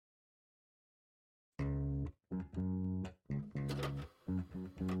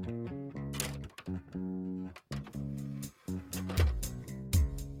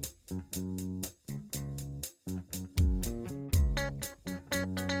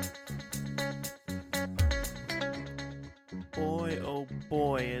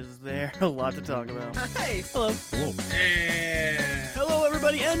boy, is there a lot to talk about. Hey, Hello. hello. Hello,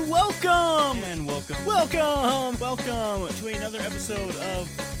 everybody, and welcome! Welcome to another episode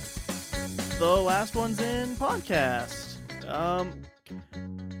of The Last Ones In podcast.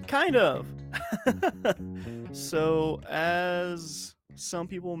 Kind of. So, as some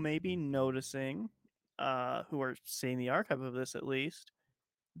people may be noticing, who are seeing the archive of this at least,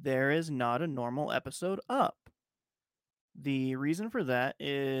 there is not a normal episode up. The reason for that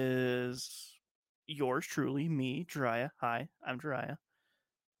is yours truly, me, Jiraiya. Hi, I'm Jiraiya.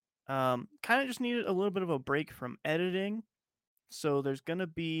 Kind of just needed a little bit of a break from editing. So there's gonna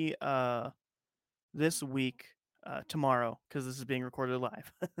be this week, tomorrow, because this is being recorded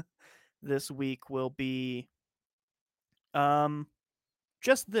live. This week will be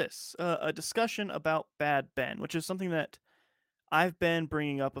just this, a discussion about Bad Ben, which is something that I've been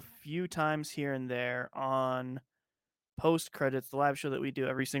bringing up a few times here and there on post credits, the live show that we do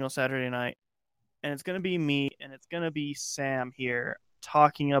every single Saturday night. And it's going to be me and it's going to be Sam here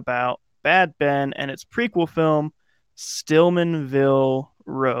talking about Bad Ben and its prequel film, Stillmanville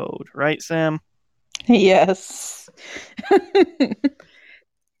Road. Right, Sam? Yes.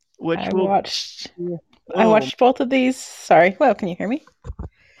 Which I will... watched I watched both of these. Sorry. Well, can you hear me?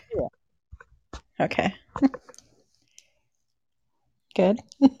 Yeah. Okay. Good.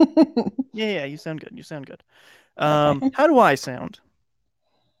 Yeah, you sound good. Okay. How do I sound?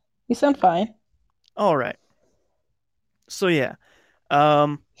 You sound fine. All right. So yeah.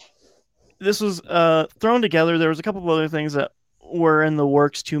 This was thrown together. There was a couple of other things that were in the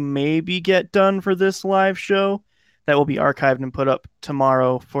works to maybe get done for this live show that will be archived and put up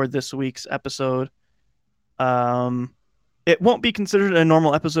tomorrow for this week's episode. It won't be considered a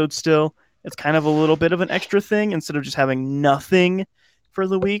normal episode still. It's kind of a little bit of an extra thing instead of just having nothing for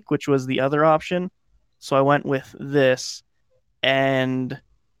the week, which was the other option. So I went with this, and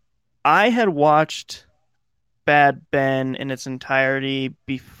I had watched Bad Ben in its entirety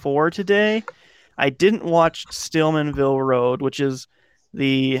before today. I didn't watch Stillmanville Road, which is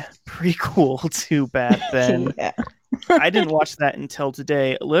the prequel to Bad Ben. Yeah. I didn't watch that until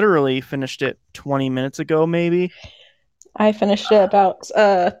today. Literally finished it 20 minutes ago, maybe. I finished it about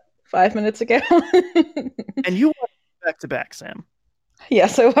 5 minutes ago. And you watched it back to back, Sam.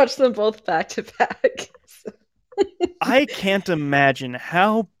 Yes, I watched them both back to back. I can't imagine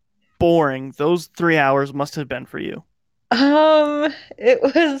how boring those 3 hours must have been for you. It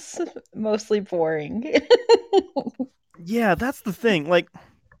was mostly boring. Yeah, that's the thing. Like,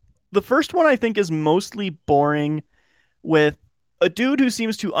 the first one I think is mostly boring, with a dude who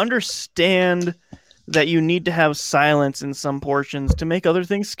seems to understand that you need to have silence in some portions to make other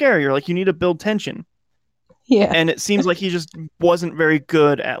things scarier. Like, you need to build tension. Yeah. And it seems like he just wasn't very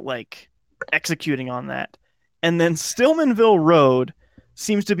good at, like, executing on that. And then Stillmanville Road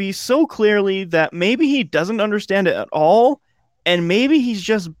seems to be so clearly that maybe he doesn't understand it at all, and maybe he's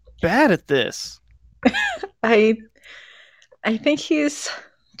just bad at this. I think he's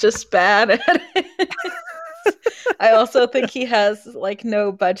just bad at it. I also think he has like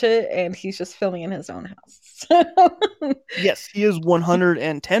no budget and he's just filming in his own house. Yes, he is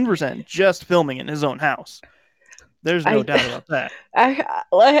 110% just filming in his own house. There's no doubt about that.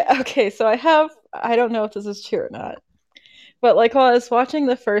 Okay, so I don't know if this is true or not, but like while I was watching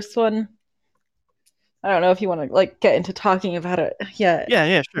the first one, I don't know if you want to like get into talking about it yet.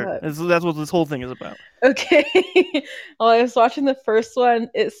 Yeah, sure. That's what this whole thing is about. Okay. While I was watching the first one,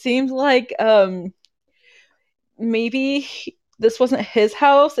 it seemed like maybe this wasn't his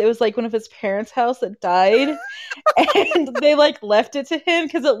house. It was like one of his parents' house that died, and they like left it to him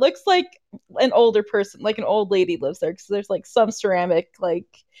because it looks like an older person, like an old lady lives there. Because there's like some ceramic, like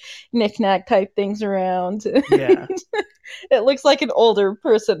knickknack type things around. Yeah, it looks like an older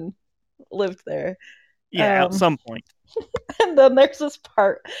person lived there. Yeah, at some point. And then there's this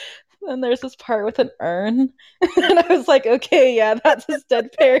part. And there's this part with an urn, and I was like, okay, yeah, that's his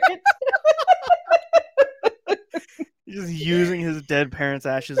dead parent. He's just using his dead parents'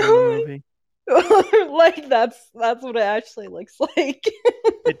 ashes in the movie. Like that's what it actually looks like.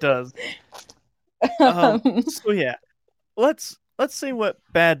 It does. So yeah, let's see what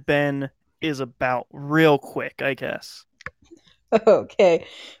Bad Ben is about real quick, I guess. Okay,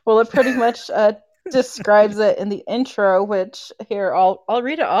 well, it pretty much describes it in the intro, which here I'll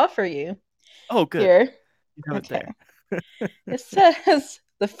read it off for you. Oh, good. Here, You have okay. it there. It says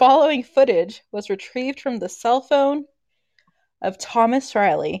the following footage was retrieved from the cell phone of Thomas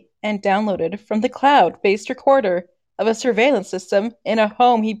Riley and downloaded from the cloud-based recorder of a surveillance system in a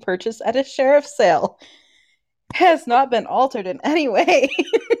home he purchased at a sheriff's sale. Has not been altered in any way.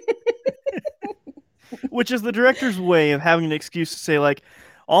 Which is the director's way of having an excuse to say, like,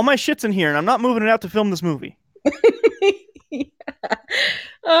 all my shit's in here, and I'm not moving it out to film this movie. Yeah.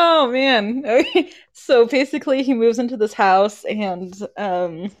 Oh man. Okay. So basically he moves into this house and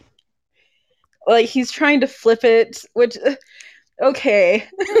like he's trying to flip it, which okay.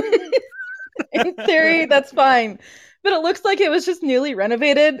 In theory, that's fine. But it looks like it was just newly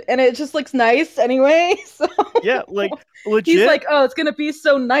renovated and it just looks nice anyway. So Yeah, like he's legit. like, "Oh, it's going to be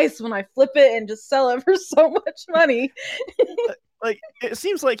so nice when I flip it and just sell it for so much money." Like it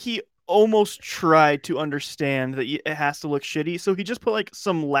seems like he almost tried to understand that it has to look shitty, so he just put like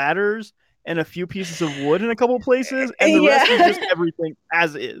some ladders and a few pieces of wood in a couple places, and the rest is Yeah. just everything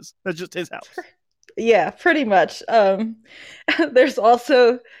as is. That's just his house. Yeah, pretty much. There's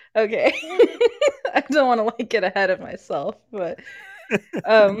also okay. I don't want to like get ahead of myself,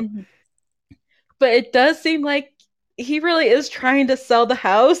 um but it does seem like he really is trying to sell the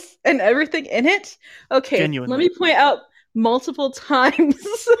house and everything in it. Okay, let me Genuinely. point out multiple times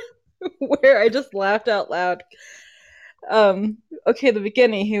where I just laughed out loud. Okay, the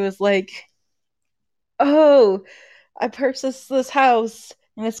beginning he was like, "Oh, I purchased this house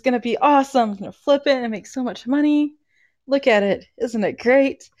and it's gonna be awesome. I'm gonna flip it and make so much money. Look at it, isn't it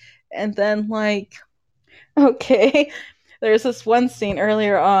great?" And then like, okay, there's this one scene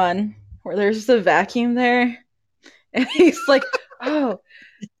earlier on where there's just a vacuum there, and he's like, "Oh,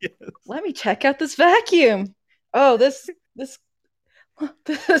 Yes. let me check out this vacuum. Oh, this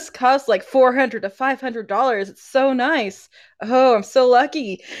this costs like $400 to $500. It's so nice. Oh, I'm so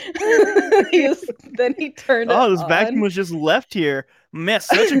lucky." Then he turned it Oh, this vacuum on. was just left here. Man,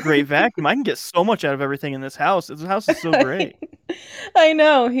 such a great vacuum. I can get so much out of everything in this house. This house is so great. I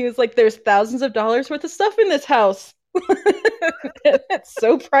know. He was like, "There's thousands of dollars worth of stuff in this house." It's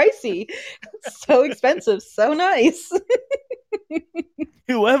so pricey, so expensive, so nice.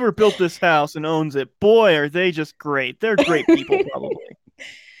 Whoever built this house and owns it, boy, are they just great. They're great people, probably.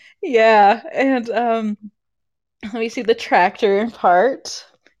 Yeah, and let me see the tractor part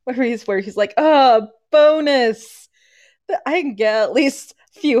where he's like, "Oh, bonus! I can get at least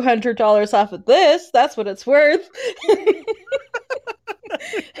a few $100 off of this. That's what it's worth."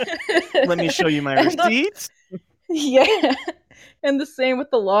 Let me show you my And receipts. yeah, and the same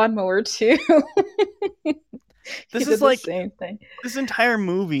with the lawnmower too. He This is did the like same thing. this entire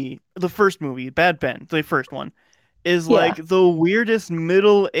movie, the first movie, Bad Ben, the first one, is Yeah, like the weirdest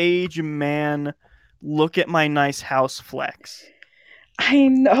middle-aged man look at my nice house flex. I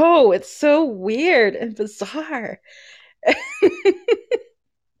know. It's so weird and bizarre.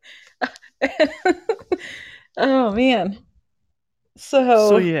 Oh man.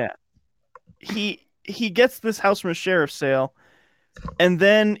 So So, yeah, he gets this house from a sheriff's sale, and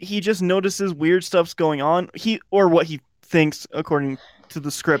then he just notices weird stuff's going on. Or what he thinks, according to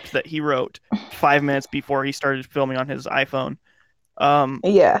the script that he wrote 5 minutes before he started filming on his iPhone, um,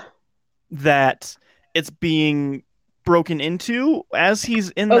 yeah. that it's being broken into as he's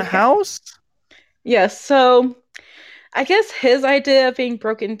in the Okay. house. Yeah, so I guess his idea of being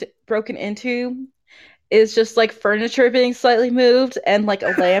broken into is just like furniture being slightly moved and like a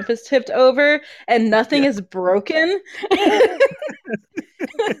lamp is tipped over and nothing Yeah, is broken.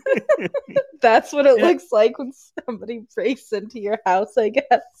 That's what it yeah, looks like when somebody breaks into your house, I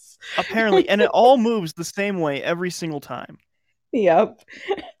guess. apparently, and it all moves the same way every single time. Yep.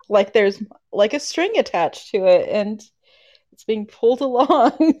 Like there's like a string attached to it and it's being pulled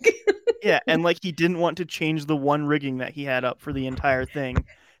along. Yeah, and like he didn't want to change the one rigging that he had up for the entire thing,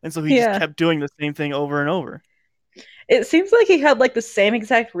 and so he just Yeah. kept doing the same thing over and over. It seems like he had like the same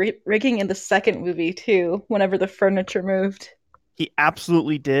exact rigging in the second movie too, whenever the furniture moved. He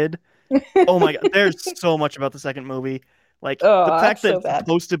absolutely did. Oh my god, there's so much about the second movie. Like the Oh, fact that's that so it's bad.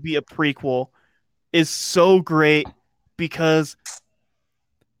 supposed to be a prequel is so great because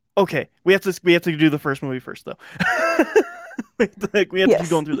okay, we have to do the first movie first though. we have to keep Yes.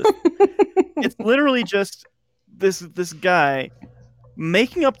 going through this. It's literally just this guy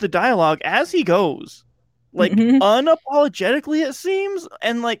making up the dialogue as he goes. Like Hmm. unapologetically it seems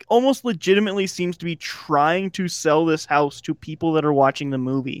and like almost legitimately seems to be trying to sell this house to people that are watching the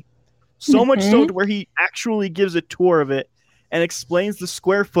movie. So much so Hmm. to where he actually gives a tour of it and explains the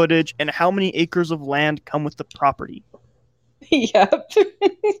square footage and how many acres of land come with the property. Yep.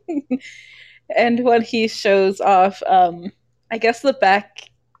 And when he shows off, I guess the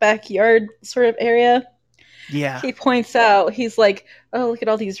backyard sort of area, Yeah. he points out, he's like, "Oh, look at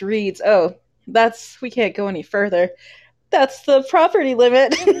all these reeds. Oh, we can't go any further. That's the property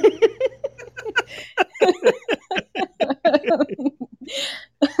limit."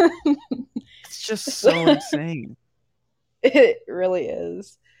 It's just so insane. It really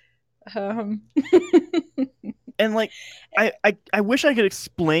is. Um, And like I wish I could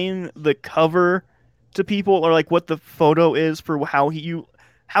explain the cover to people, or like what the photo is for how you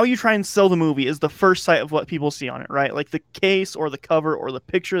try and sell the movie is the first sight of what people see on it, right? Like the case or the cover or the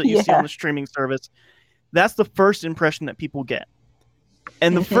picture that you see on Yeah. the streaming service. That's the first impression that people get.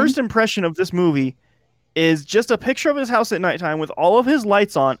 And the Hmm. first impression of this movie is just a picture of his house at nighttime with all of his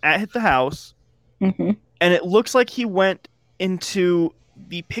lights on at the house, Hmm. and it looks like he went into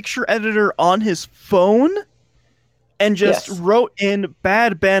the picture editor on his phone and just Yes. wrote in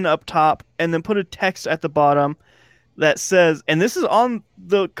Bad Ben up top and then put a text at the bottom that says, and this is on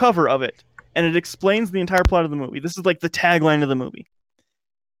the cover of it, and it explains the entire plot of the movie. This is like the tagline of the movie.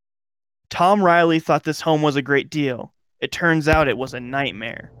 Tom Riley thought this home was a great deal. It turns out it was a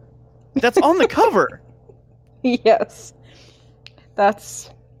nightmare. That's on the cover. Yes. That's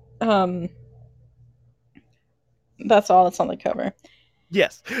um that's all that's on the cover.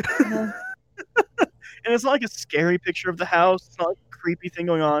 Yes. Uh, And it's not like a scary picture of the house. It's not like a creepy thing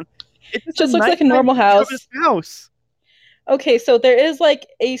going on. It's just a just looks like a nighttime normal picture of his house. house. Okay, so there is like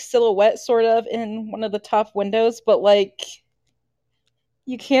a silhouette sort of in one of the top windows, but like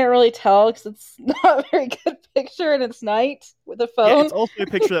you can't really tell because it's not a very good picture and it's night with a Yeah, phone. it's also a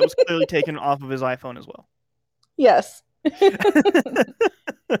picture that was clearly taken off of his iPhone as well. Yes.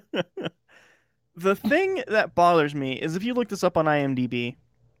 The thing that bothers me is if you look this up on IMDb,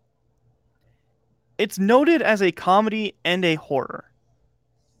 it's noted as a comedy and a horror,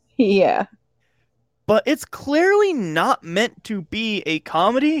 Yeah. but it's clearly not meant to be a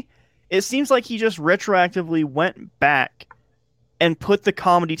comedy. It seems like he just retroactively went back and put the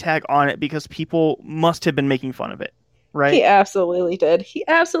comedy tag on it because people must have been making fun of it, He right? absolutely did. He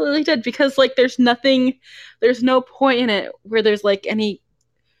absolutely did because like there's no point in it where there's like any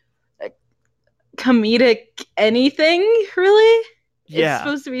like, comedic anything really. It's Yeah.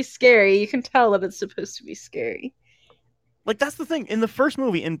 supposed to be scary. You can tell that it's supposed to be scary. Like that's the thing. In the first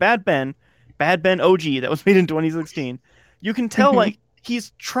movie, in Bad Ben OG that was made in 2016, you can tell Hmm. like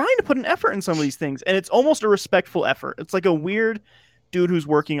he's trying to put an effort in some of these things, and it's almost a respectful effort. It's like a weird dude who's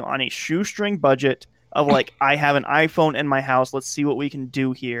working on a shoestring budget of like, I have an iPhone in my house. Let's see what we can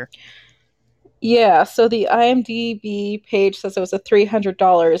do here. Yeah, so the IMDb page says it was a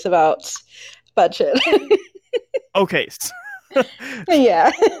 $300 about budget. Okay.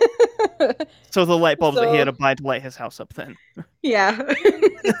 Yeah. So the light bulbs that he had So to buy to light his house up then. yeah,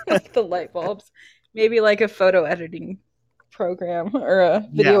 like the light bulbs, maybe like a photo editing program or a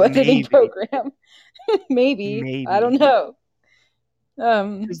Yeah, video editing maybe. program. Maybe I don't Maybe. know.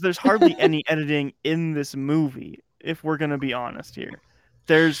 Because there's hardly any editing in this movie, if we're gonna be honest here.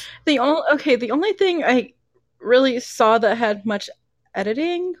 There's The only thing I really saw that had much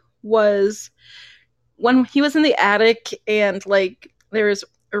editing was when he was in the attic and like there was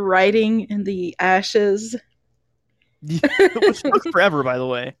writing in the ashes. which took forever, by the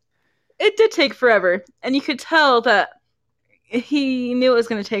way. It did take forever, and you could tell that he knew it was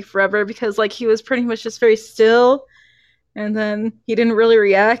going to take forever because like he was pretty much just very still, and then he didn't really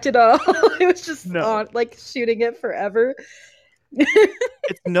react at all. It was just No, on like shooting it forever.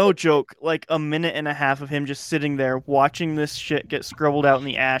 it's no joke. Like a minute and a half of him just sitting there watching this shit get scribbled out in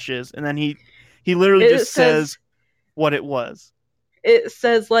the ashes, and then he literally it just says says what it was. it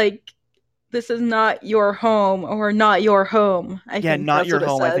says like this is not your home or not your home. I Yeah, think not that's your what it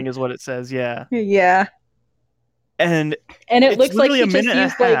home, I said. think is what it says. Yeah, Yeah. and And it it's looks like literally a he minute just and a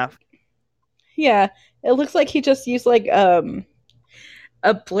used like half. yeah, it looks like he just used like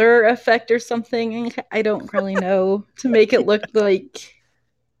a blur effect or something. I don't really know to make it look like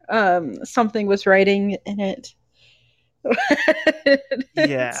something was writing in it.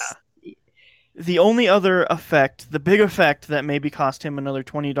 Yeah. The only other effect, the big effect that maybe cost him another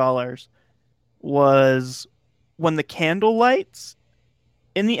 $20 was when the candle lights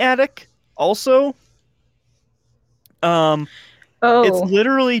in the attic also um it's Oh,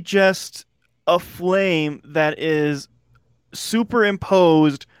 literally just a flame that is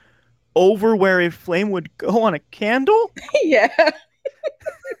superimposed over where a flame would go on a candle. yeah.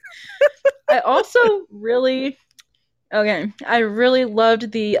 I also really okay. I really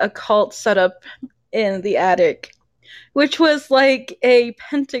loved the occult setup in the attic, which was like a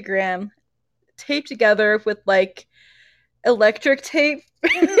pentagram taped together with like electric tape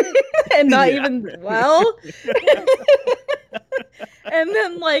and not Yeah. even well. And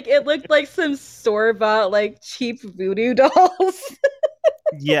then like it looked like some store bought like cheap voodoo dolls.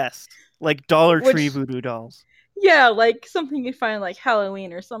 Yes. Like Dollar Tree Which voodoo dolls. yeah, like something you'd find like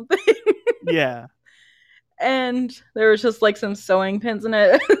Halloween or something. Yeah. And there was just like some sewing pins in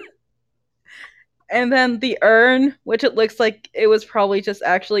it. And then the urn, which it looks like it was probably just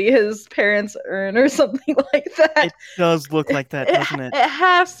actually his parents' urn or something like that. It does look like that, doesn't it? It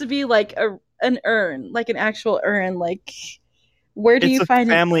has to be like an urn, like an actual urn. Like, where do It's you a find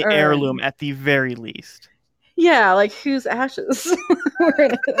an family heirloom urn? at the very least. Yeah, like whose ashes?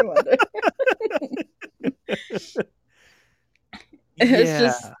 I wonder. It's Yeah.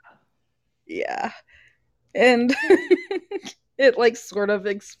 just, yeah. And it like sort of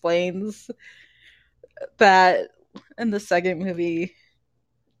explains that in the second movie. It's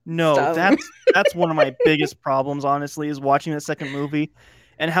No, dumb. that's one of my biggest problems, honestly, is watching the second movie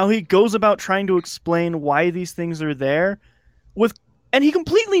and how he goes about trying to explain why these things are there with and he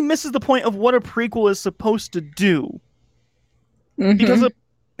completely misses the point of what a prequel is supposed to do. Because Mm-hmm.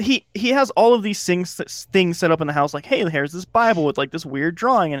 he has all of these things set up in the house like, hey, here's this Bible with like this weird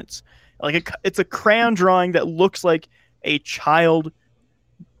drawing and it's like it's a crayon drawing that looks like a child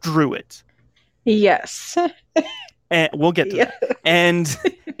drew it. Yes. And we'll get to Yeah. that. And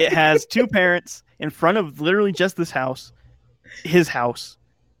it has two parents in front of literally just this house, his house,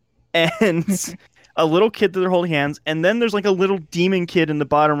 and a little kid that they're holding hands. And then there's like a little demon kid in the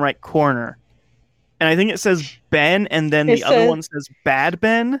bottom right corner. And I think it says Ben, and then It the other says one says Bad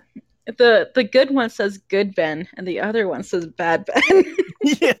Ben. the good one says good Ben, and the other one says bad Ben.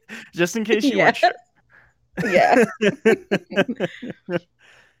 Yeah, just in case you Yeah. weren't sure. Yeah.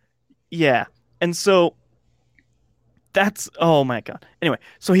 Yeah. And so that's oh my god. Anyway,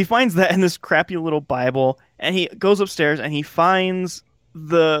 so he finds that in this crappy little Bible, and he goes upstairs and he finds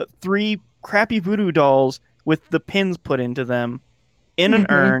the three crappy voodoo dolls with the pins put into them in an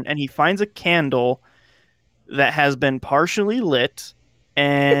Mm-hmm. urn, and he finds a candle that has been partially lit.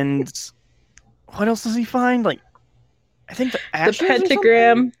 And what else does he find? Like I think the The ashes or something.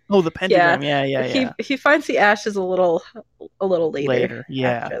 pentagram. Oh, the Yeah. pentagram. Yeah, yeah, yeah. He finds the ashes a little later Later. Yeah.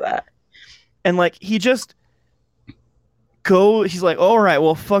 after that. And like he just he's like, all right,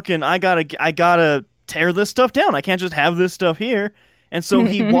 well, fucking, I gotta tear this stuff down. I can't just have this stuff here. And so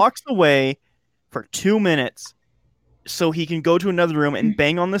he Mm-hmm. walks away for 2 minutes so he can go to another room and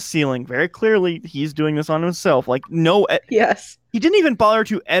bang on the ceiling. Very clearly, he's doing this on himself. Like, no, Yes. he didn't even bother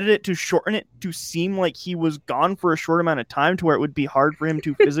to edit it to shorten it to seem like he was gone for a short amount of time to where it would be hard for him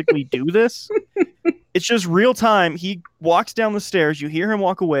to physically do this. It's just real time. He walks down the stairs. You hear him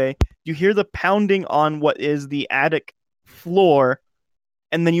walk away. You hear the pounding on what is the attic floor.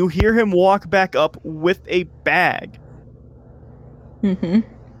 And then you hear him walk back up with a bag. Mm-hmm.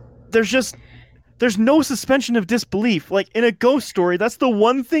 There's no suspension of disbelief. Like in a ghost story, that's the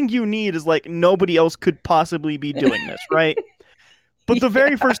one thing you need is like nobody else could possibly be doing this, right? But the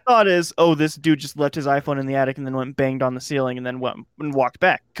very first thought is, oh, this dude just left his iPhone in the attic and then went and banged on the ceiling and then went and walked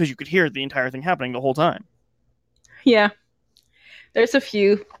back because you could hear the entire thing happening the whole time. Yeah. There's a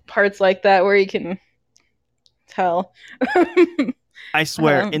few parts like that where you can tell. I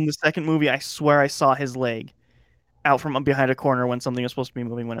swear, in the second movie, I swear I saw his leg out from behind a corner when something was supposed to be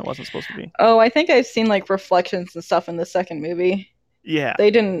moving when it wasn't supposed to be. Oh, I think I've seen like reflections and stuff in the second movie. Yeah.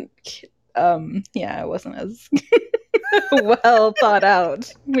 They didn't yeah, it wasn't as well thought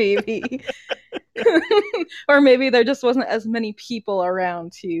out, maybe. Or maybe there just wasn't as many people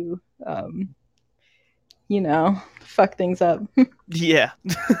around to fuck things up. Yeah.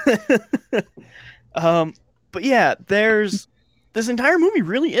 But yeah, there's this entire movie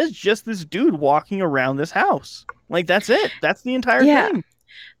really is just this dude walking around this house. Like that's it. That's the entire thing.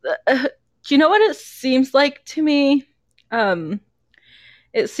 Do you know what it seems like to me?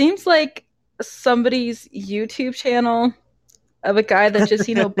 It seems like somebody's YouTube channel of a guy that just,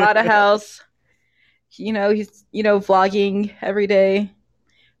 bought a house. He's, vlogging every day,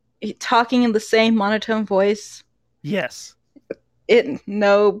 talking in the same monotone voice. Yes.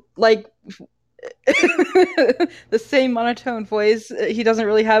 The same monotone voice. He doesn't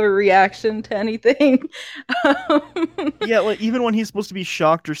really have a reaction to anything. Yeah, like even when he's supposed to be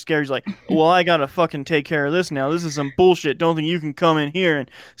shocked or scared, he's like, well, I gotta fucking take care of this now. This is some bullshit. Don't think you can come in here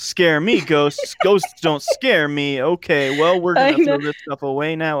and scare me, ghosts. Ghosts don't scare me. Okay, well, we're gonna throw this stuff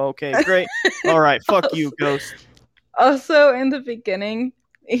away now. Okay, great. All right, fuck you, ghost. Also, in the beginning,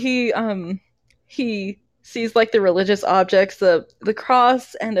 he sees like the religious objects, the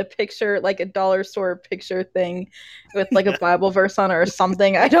cross and a picture, like a dollar store picture thing with like a Bible verse on it or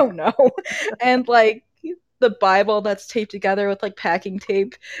something. I don't know. And like the Bible that's taped together with like packing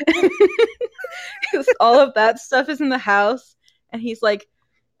tape. All of that stuff is in the house. And he's like,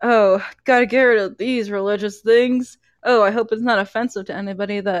 oh, gotta get rid of these religious things. Oh, I hope it's not offensive to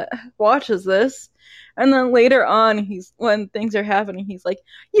anybody that watches this. And then later on, when things are happening, he's like,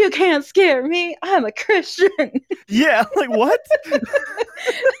 you can't scare me. I'm a Christian. Yeah, like what?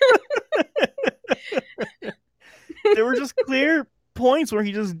 There were just clear points where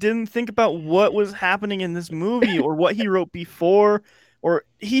he just didn't think about what was happening in this movie or what he wrote before, or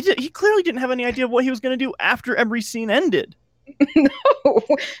he clearly didn't have any idea of what he was going to do after every scene ended. No,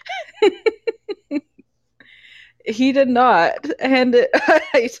 he did not. And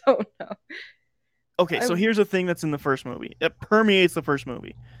I don't know. Okay, so here's a thing that's in the first movie. It permeates the first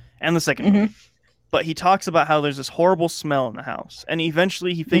movie and the second Mm-hmm. movie. But he talks about how there's this horrible smell in the house, and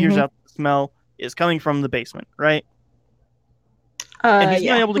eventually he figures Mm-hmm. out the smell is coming from the basement, right? And he's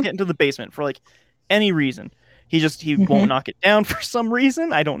not Yeah. able to get into the basement for like any reason. He won't Mm-hmm. knock it down for some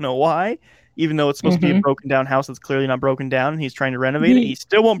reason. I don't know why. Even though it's supposed to be a Mm-hmm. broken down house that's clearly not broken down, and he's trying to renovate it, he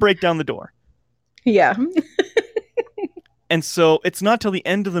still won't break down the door. Yeah. And so it's not till the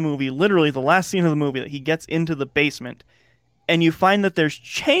end of the movie, literally the last scene of the movie, that he gets into the basement, and you find that there's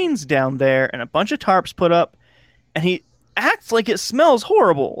chains down there and a bunch of tarps put up, and he acts like it smells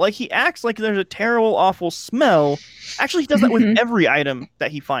horrible. Like he acts like there's a terrible, awful smell. Actually, he does that with Mm-hmm. every item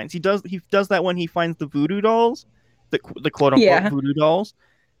that he finds. He does that when he finds the voodoo dolls, the quote unquote Yeah. voodoo dolls.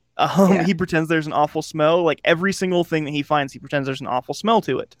 Yeah. He pretends there's an awful smell. Like every single thing that he finds, he pretends there's an awful smell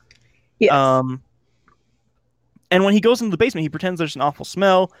to it. Yes. Um, and when he goes into the basement, he pretends there's an awful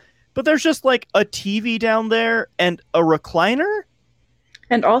smell, but there's just like a TV down there and a recliner.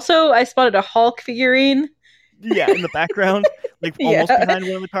 And also, I spotted a Hulk figurine. Yeah, in the background, like almost Yeah. behind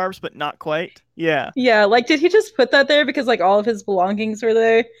one of the tarps, but not quite. Yeah, Yeah. Like, did he just put that there because, like, all of his belongings were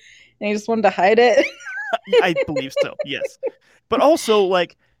there and he just wanted to hide it? I believe so. Yes, but also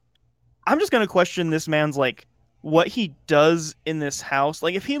like I'm just gonna question this man's like what he does in this house.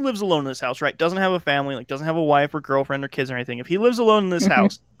 Like if he lives alone in this house, right? Doesn't have a family, like doesn't have a wife or girlfriend or kids or anything. If he lives alone in this Mm-hmm.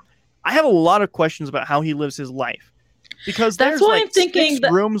 house, I have a lot of questions about how he lives his life because That's there's why like I'm six thinking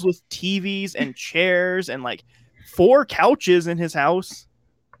that. rooms with TVs and chairs and like four couches in his house.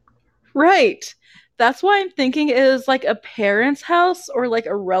 Right. That's why I'm thinking it is like a parent's house or like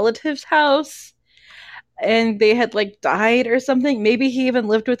a relative's house and they had like died or something. Maybe he even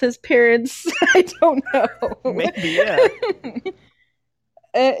lived with his parents. I don't know. Maybe, yeah.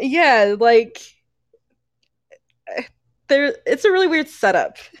 Yeah, like there it's a really weird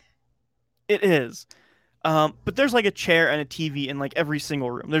setup. It is. But there's like a chair and a TV in like every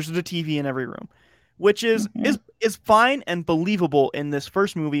single room. There's a TV in every room, which is Mm-hmm. is is fine and believable in this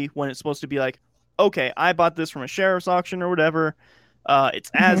first movie when it's supposed to be like, okay, I bought this from a sheriff's auction or whatever. It's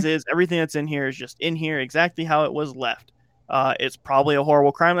Mm-hmm. as is. Everything that's in here is just in here exactly how it was left. It's probably a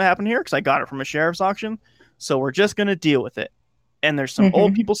horrible crime that happened here because I got it from a sheriff's auction. So we're just gonna deal with it. And there's some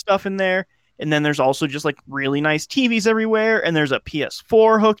old Mm-hmm. people stuff in there, and then there's also just like really nice TVs everywhere, and there's a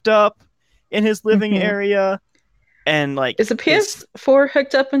PS4 hooked up in his living Mm-hmm. area, and like Is the his PS4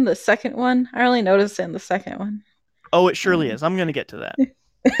 hooked up in the second one? I only noticed it in the second one. oh, it surely Um, is. I'm gonna get to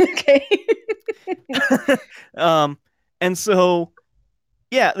okay. that. And so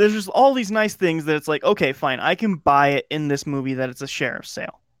yeah, there's just all these nice things that it's like, okay, fine, I can buy it in this movie that it's a sheriff's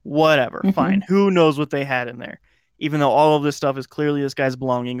sale. Whatever, Mm-hmm. fine. Who knows what they had in there? Even though all of this stuff is clearly this guy's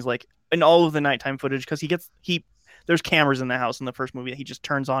belongings, like in all of the nighttime footage, because he there's cameras in the house in the first movie that he just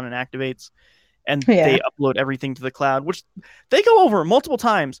turns on and activates, and they Yeah. upload everything to the cloud, which they go over multiple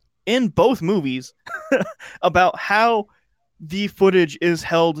times in both movies about how the footage is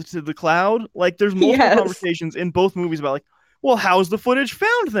held to the cloud. Like there's multiple Yes. conversations in both movies about like, well, how's the footage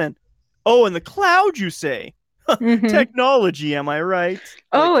found then? Oh, in the cloud, you say? Mm-hmm. Technology, am I right?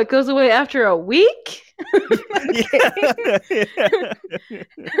 Oh, Like, it goes away after a week? yeah, yeah.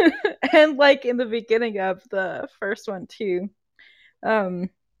 And like in the beginning of the first one too, um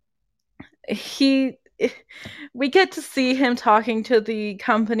he we get to see him talking to the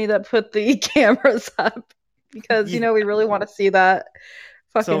company that put the cameras up because Yeah. we really want to see that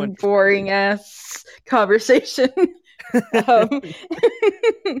So fucking interesting. boring ass conversation. um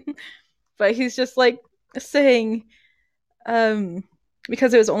but he's just like saying um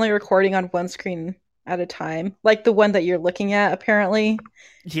because it was only recording on one screen at a time, like the one that you're looking at apparently.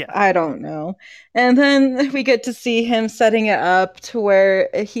 Yeah. I don't know. And then we get to see him setting it up to where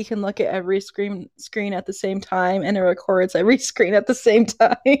he can look at every screen at the same time and it records every screen at the same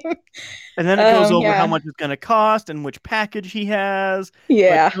time. And then it goes over how Yeah. much it's going to cost and which package he has. But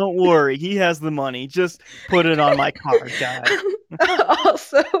Yeah. don't worry, he has the money. Just put it on my card, guy.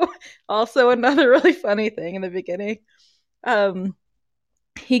 also also another really funny thing in the beginning. Um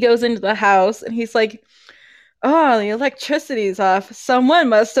he goes into the house and he's like, "Oh, the electricity's off. Someone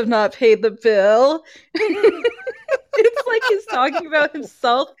must have not paid the bill." It's like he's talking about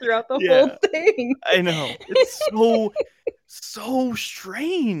himself throughout the whole Yeah, thing. I know. It's so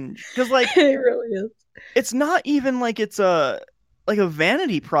strange because like It really is. it's not even like it's a like a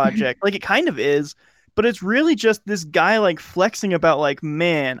vanity project. Like it kind of is, but it's really just this guy like flexing about like,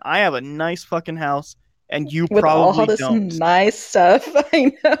 man, I have a nice fucking house and you With all probably this don't. nice stuff.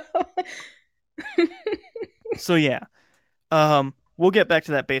 I know. So yeah. We'll get back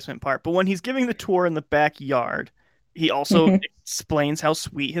to that basement part, but when he's giving the tour in the backyard, he also Mhm. explains how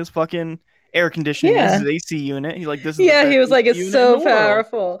sweet his fucking air conditioning is, Yeah. his AC unit. He's like, "This is the Yeah, best he was like, AC it's unit in so the world.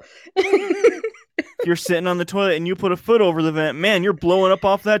 powerful. If you're sitting on the toilet and you put a foot over the vent, man, you're blowing up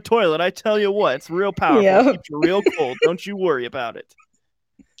off that toilet. I tell you what, it's real powerful. It Yeah. keeps you real cold. Don't you worry about it."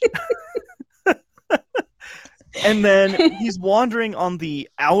 And then he's wandering on the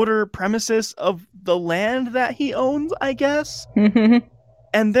outer premises of the land that he owns, I guess. Mhm.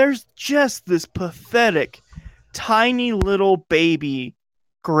 And there's just this pathetic, tiny little baby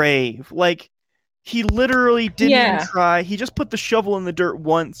grave. Like, he literally didn't even Yeah. try. He just put the shovel in the dirt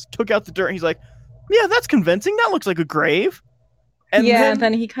once, took out the dirt, and he's like, yeah, that's convincing. That looks like a grave. And Yeah, and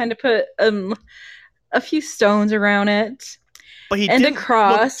then, then he kind of put a few stones around it but he and a didn't look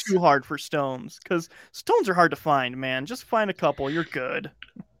cross. too hard for stones, because stones are hard to find, man. Just find a couple. You're good.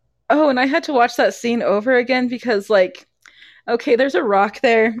 Oh, and I had to watch that scene over again because, like, okay, there's a rock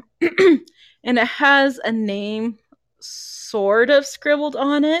there, and it has a name sort of scribbled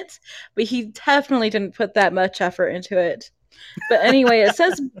on it, but he definitely didn't put that much effort into it. But anyway, it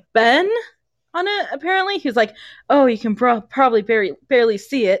says Ben on it, apparently. He's like, oh, you can probably barely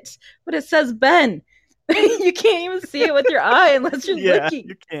see it, but it says Ben. You can't even see it with your eye unless you're Yeah, looking.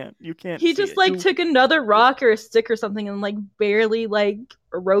 you can't. You can't He see just it. like took another rock or a stick or something and like barely like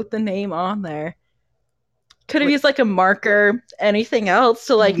wrote the name on there. Could have Like, used like a marker, anything else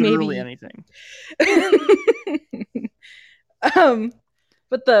to like literally maybe. anything. um,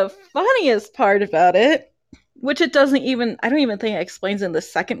 but the funniest part about it, which it doesn't even, I don't even think it explains in the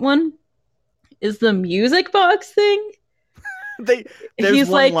second one, is the music box thing. There's He's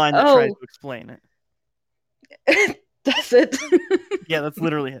one like, line that tries oh, to explain it. that's it. Yeah, that's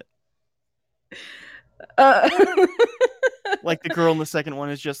literally it. uh, Like the girl in the second one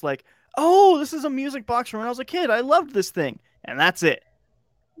is just like, "Oh, this is a music box from when I was a kid. I loved this thing," and that's it.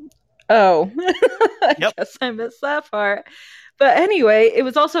 oh, I Yep. guess I missed that part. But anyway, it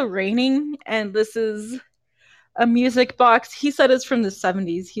was also raining, and this is a music box. He said it's from the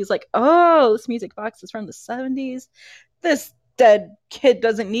 70s. He's like, oh, this music box is from the 70s. This dead kid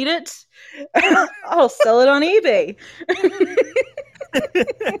doesn't need it. I'll sell it on eBay.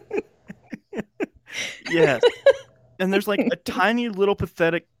 Yes. And there's like a tiny little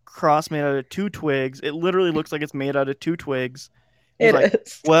pathetic cross made out of two twigs. It literally looks like it's made out of two twigs. He's It like,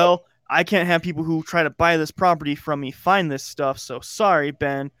 is. "Well, I can't have people who try to buy this property from me find this stuff, so sorry,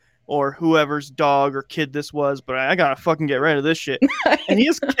 Ben, or whoever's dog or kid this was, but I gotta fucking get rid of this shit." And he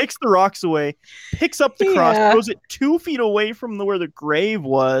just kicks the rocks away, picks up the cross, Yeah. throws it 2 feet away from where the grave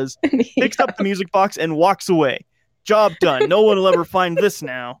was, picks Yeah. up the music box, and walks away. Job done. No one will ever find this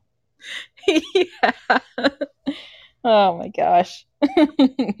now. Yeah. Oh my gosh.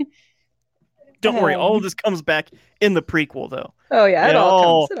 Don't worry, all of this comes back in the prequel, though. Oh yeah, It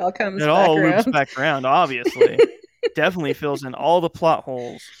all it all comes it back all loops around. back around. Obviously, definitely fills in all the plot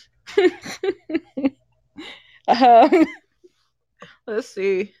holes. um, let's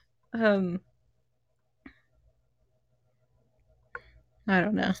see. Um, I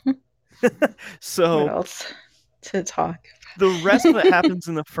don't know. What So else to talk? the rest that happens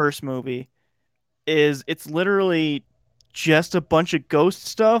in the first movie is it's literally just a bunch of ghost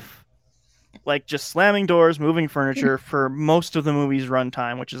stuff, like just slamming doors, moving furniture for most of the movie's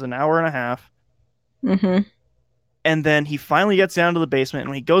runtime, which is an hour and a half. Mm-hmm. And then he finally gets down to the basement, and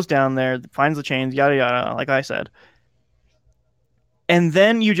when he goes down there, finds the chains, yada yada, like I said. And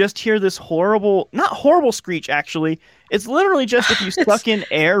then you just hear this horrible, not horrible screech, actually. It's literally just if you suck in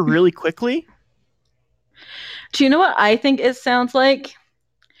air really quickly. Do you know what I think it sounds like?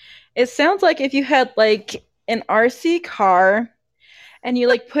 It sounds like if you had like an RC car and you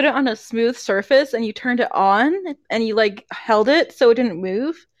like put it on a smooth surface and you turned it on and you like held it so it didn't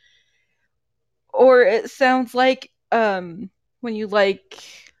move. Or it sounds like when you like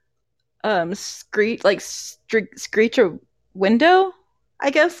screech a window, I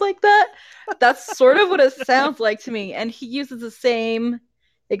guess, like that. That's sort of what it sounds like to me, and he uses the same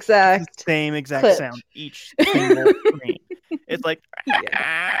exact Same exact clip. sound each single screen. It's like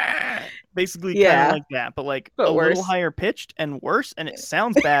Yeah. basically kind Yeah. of like that, but like But a little worse. higher pitched and worse, and it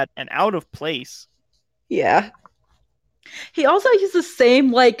sounds bad and out of place. Yeah. He also uses the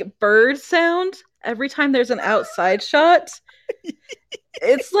same like bird sound every time there's an outside shot.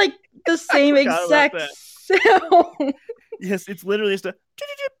 It's like the same forgot about exact that. sound. Yes, it's literally just a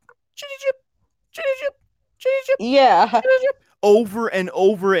chitty-chip, chitty-chip, chitty-chip, chitty-chip, Yeah. chitty-chip, over and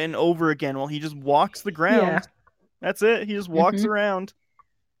over and over again while he just walks the Yeah. grounds. That's it. He just walks Hmm. around.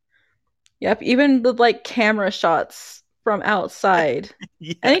 Yep. Even the like camera shots from outside.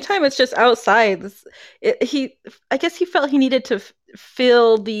 Yes. Anytime it's just outside, he. I guess he felt he needed to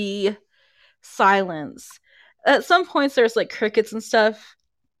fill the silence. At some points, there's like crickets and stuff,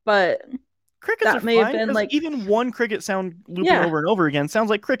 but Crickets are that may have fine been because like, even one cricket sound looping yeah, over and over again sounds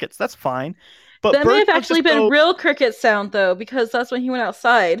like crickets. That's fine. But that may birds have don't actually just been go, real cricket sound though, because that's when he went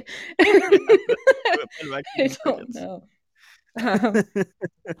outside. yeah, it might have actually I been don't crickets. know. Um,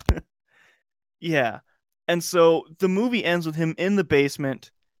 Yeah. And so the movie ends with him in the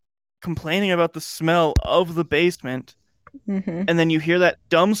basement complaining about the smell of the basement. mhm. And then you hear that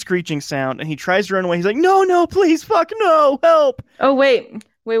dumb screeching sound and he tries to run away. He's like, no, no, please, fuck, no, help. Oh wait.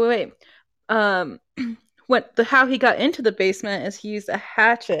 Um, what the how he got into the basement is he used a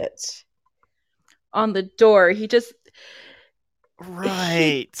hatchet on the door. He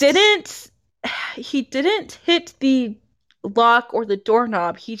Right. didn't he didn't hit the lock or the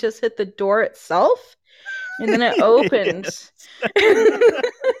doorknob. He just hit the door itself, and then it opened.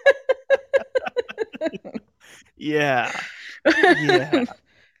 Yes. Yeah. Yeah.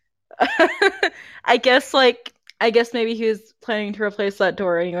 I guess maybe he was planning to replace that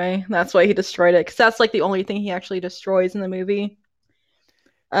door anyway. That's why he destroyed it, because that's like the only thing he actually destroys in the movie.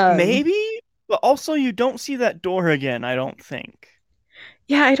 Um, Maybe, but also you don't see that door again, I don't think.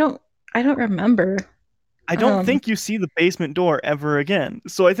 yeah, I don't remember. I don't Um, think you see the basement door ever again.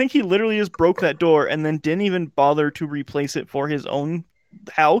 So I think he literally just broke that door and then didn't even bother to replace it for his own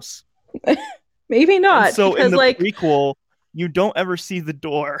house. maybe And not, so in because the like, prequel, you don't ever see the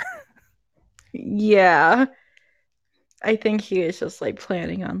door. yeah, I think he was just like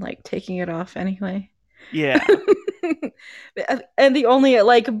planning on like taking it off anyway. Yeah. And the only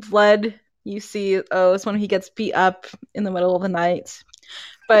like blood you see, oh, is when he gets beat up in the middle of the night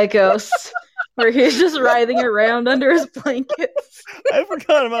by a ghost, where he's just writhing around under his blankets. I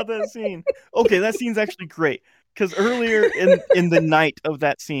forgot about that scene. Okay, that scene's actually great because earlier in the night of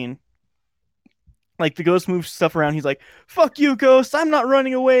that scene, like the ghost moves stuff around. He's like, "Fuck you, ghost! I'm not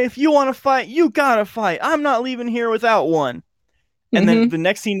running away. If you want to fight, you gotta fight. I'm not leaving here without one." And then Mm-hmm. the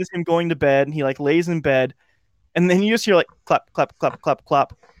next scene is him going to bed, and he like lays in bed, and then you just hear like clap, clap, clap, clap,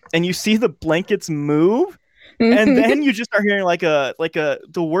 clap, and you see the blankets move, and Mm-hmm. then you just start hearing like a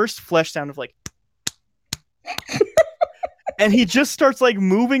the worst flesh sound of like, and he just starts like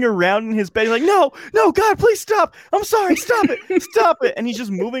moving around in his bed. He's like, no, no, God, please stop. I'm sorry, stop it. And he's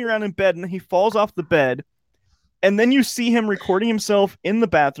just moving around in bed, and then he falls off the bed. And then you see him recording himself in the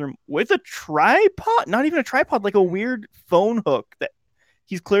bathroom with a tripod, not even a tripod, like a weird phone hook that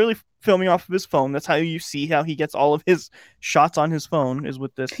he's clearly filming off of his phone. That's how you see how he gets all of his shots on his phone is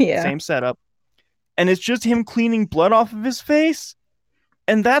with this Yeah. same setup. And it's just him cleaning blood off of his face.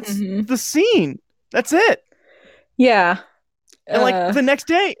 And that's Mm-hmm. the scene. That's it. Yeah. And like Uh, the next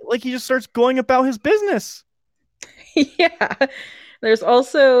day, like he just starts going about his business. yeah. There's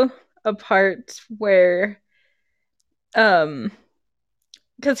also a part where, um,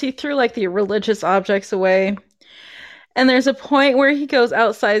 because he threw like the religious objects away. And there's a point where he goes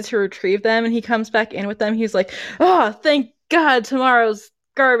outside to retrieve them and he comes back in with them. He's like, oh, thank God tomorrow's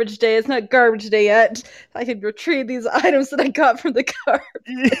garbage day. It's not garbage day yet. I can retrieve these items that I got from the car.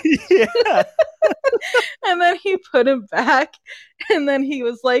 Yeah. And then he put him back. And then he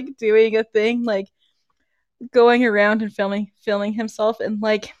was like doing a thing, like going around and filming himself and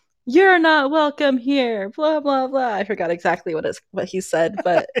like, you're not welcome here, blah blah blah. I forgot exactly what he said,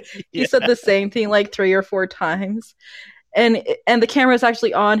 but he Yeah. said the same thing like 3 or 4 times. And the camera was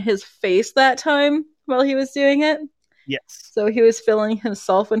actually on his face that time while he was doing it. Yes. So he was filming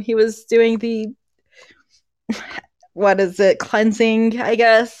himself when he was doing the what is it, cleansing, I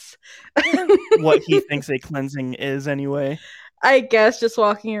guess. What he thinks a cleansing is, anyway. I guess just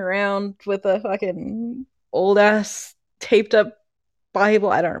walking around with a fucking old ass taped up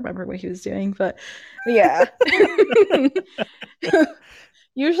Bible. I don't remember what he was doing, but yeah.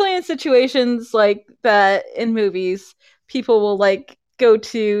 Usually in situations like that in movies, people will like go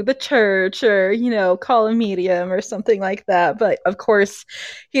to the church or, call a medium or something like that. But of course,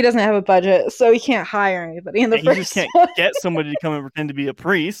 he doesn't have a budget, so he can't hire anybody in the And he just first can't one. get somebody to come and pretend to be a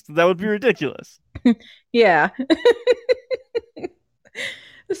priest. That would be ridiculous. Yeah.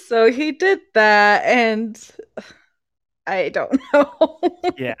 So he did that, and I don't know.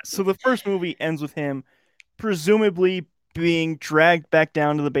 Yeah. So the first movie ends with him presumably being dragged back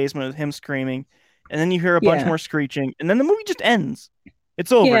down to the basement with him screaming. And then you hear a bunch Yeah. more screeching. And then the movie just ends.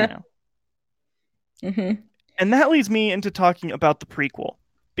 It's over Yeah. now. Hmm. And that leads me into talking about the prequel.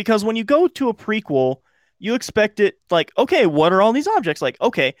 Because when you go to a prequel, You expect it like, okay, what are all these objects? Like,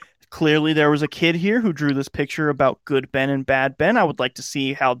 okay, clearly there was a kid here who drew this picture about good Ben and bad Ben. I would like to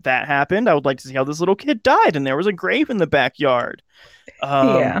see how that happened. I would like to see how this little kid died and there was a grave in the backyard.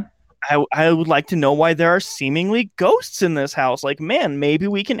 Um, Yeah. I would like to know why there are seemingly ghosts in this house. Like, man, maybe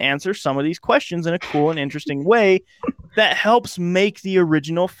we can answer some of these questions in a cool and interesting way that helps make the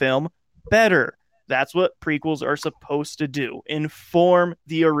original film better. That's what prequels are supposed to do, inform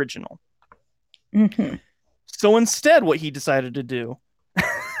the original. Hmm. So instead, what he decided to do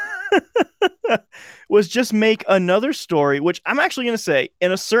was just make another story, which I'm actually going to say,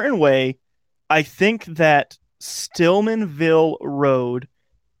 in a certain way, I think that Stillmanville Road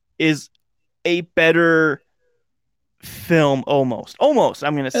is a better film almost. Almost,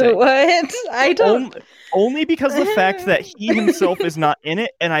 I'm going to say. What? I don't. Only, only because of the fact that he himself is not in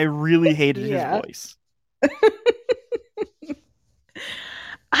it, and I really hated his Yeah. voice.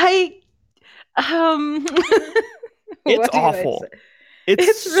 I um It's what do I awful. say? It's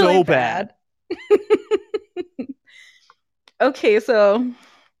It's really so bad. bad. Okay, so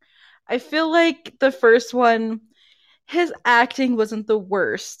I feel like the first one, his acting wasn't the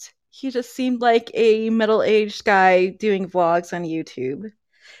worst. He just seemed like a middle-aged guy doing vlogs on YouTube.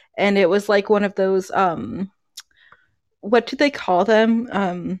 And it was like one of those what do they call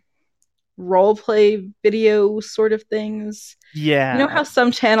them? Role play video sort of things. You know Yeah. how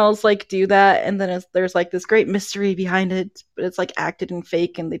some channels like do that, and then there's like this great mystery behind it, but it's like acted and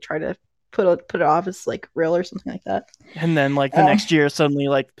fake, and they try to put it off as like real or something like that. And then like the Um, next year suddenly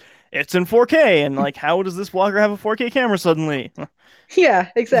like it's in 4K and like how does this vlogger have a 4K camera suddenly? yeah,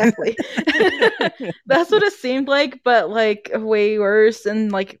 exactly. That's what it seemed like, but like way worse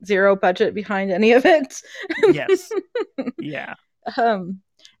and like zero budget behind any of it. Yes. Yeah. um,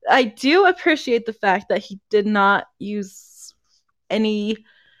 I do appreciate the fact that he did not use any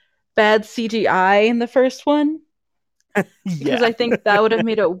bad CGI in the first one because Yeah. I think that would have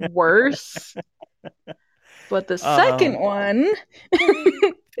made it worse. But the second Um one,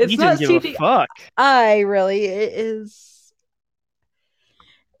 he it's didn't not give a fuck. CGI really. It is.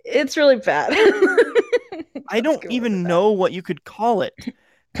 It's really bad. I Let's don't go with even that. know what you could call it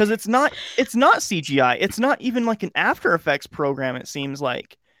because it's not CGI. It's not even like an After Effects program it seems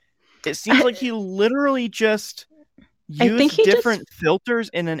like. It seems like he literally just I think used he just. different filters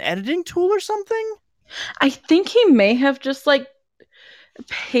in an editing tool or something. I think he may have just like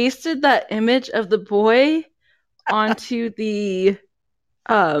pasted that image of the boy onto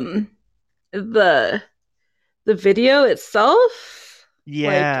um the the video itself. Like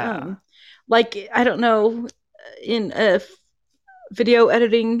Yeah. like I don't know, in a video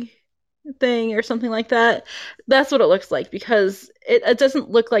editing thing or something like that. That's what it looks like because it doesn't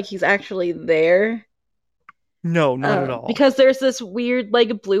look like he's actually there. No, not at all. Because there's this weird,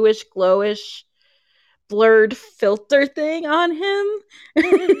 like bluish, glowish, blurred filter thing on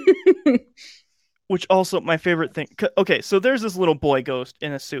him. Which also my favorite thing. Okay, so there's this little boy ghost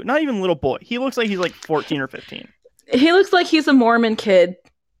in a suit. Not even little boy. He looks like he's like 14 or 15. He looks like he's a Mormon kid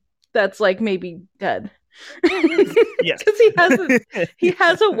that's like maybe dead. Yes. Because he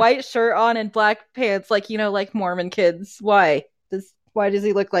has a white shirt on and black pants, like like Mormon kids. Why does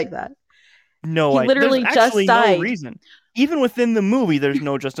he look like that? No, He there's literally just actually no died. reason. Even within the movie, there's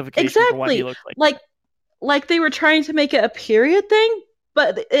no justification for why he Exactly. looks like that. Like they were trying to make it a period thing,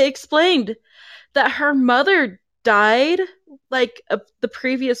 but it explained that her mother died like the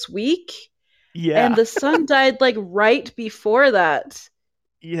previous week, and Yeah. the son died like right before that.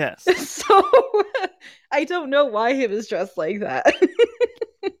 Yes. So I don't know why he was dressed like that.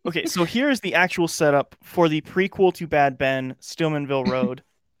 Okay, so here's the actual setup for the prequel to Bad Ben, Stillmanville Road.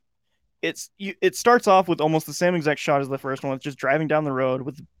 It starts off with almost the same exact shot as the first one, with just driving down the road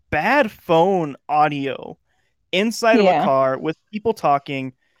with bad phone audio inside of a Yeah. car with people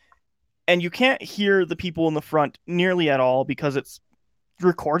talking, and you can't hear the people in the front nearly at all because it's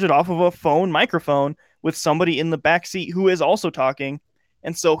recorded off of a phone microphone with somebody in the back seat who is also talking.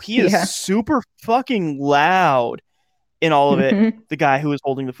 And so he is Yeah. super fucking loud in all of it, Hmm. the guy who is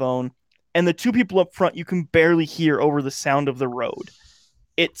holding the phone. And the two people up front you can barely hear over the sound of the road.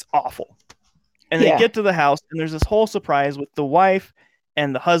 It's awful. And they Yeah. get to the house, and there's this whole surprise with the wife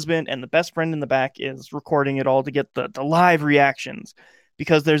and the husband, and the best friend in the back is recording it all to get the live reactions.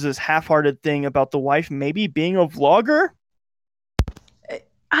 Because there's this half hearted thing about the wife maybe being a vlogger.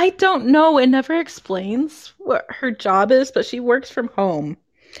 I don't know. It never explains what her job is, but she works from home.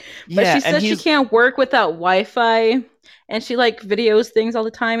 But Yeah, she and says she can't work without Wi-Fi, and she like videos things all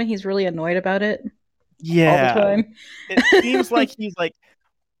the time, and he's really annoyed about it all the yeah. time. It seems like he's like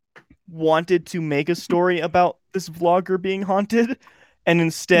wanted to make a story about this vlogger being haunted, And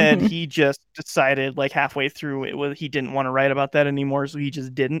instead, Hmm. he just decided, like halfway through, he didn't want to write about that anymore, so he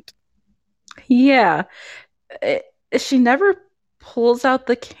just didn't. Yeah. Eh, she never pulls out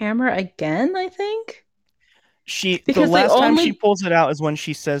the camera again, I think. The Because they last time she only, pulls it out is when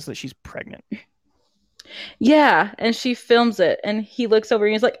she says that she's pregnant. yeah, and she films it, and he looks over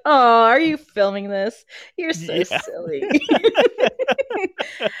and he's like, "Oh, are you filming this? You're so Yeah. silly."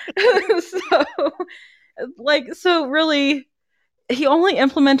 So, so really, he only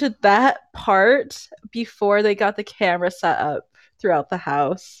implemented that part before they got the camera set up throughout the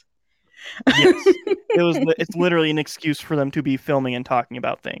house. Yes. It's literally an excuse for them to be filming and talking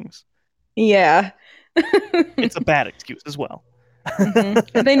about things. Yeah. It's a bad excuse as well.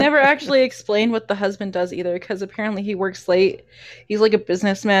 And they never actually explain what the husband does either, because apparently he works late. He's like a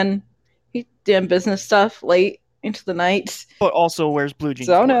businessman. He damn business stuff late into the night. But also wears blue jeans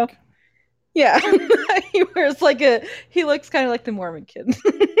So to no. work. Yeah. He wears like a he looks kind of like the Mormon kid.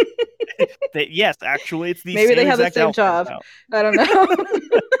 Yes, actually, it's the Maybe they same have the exact same outfit job. now. I don't know.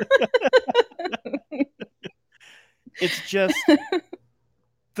 It's just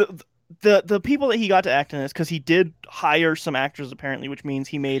the the people that he got to act in this, because he did hire some actors apparently, which means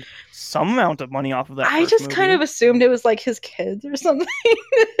he made some amount of money off of that I first just kind movie. of assumed it was like his kids or something.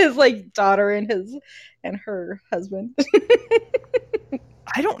 His like daughter and her husband.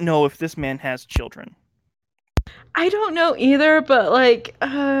 I don't know if this man has children. I don't know either, but like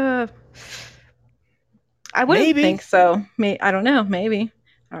I wouldn't Maybe, think so. I don't know. Maybe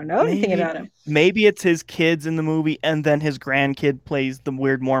I don't know anything maybe, about him. maybe it's his kids in the movie, and then his grandkid plays the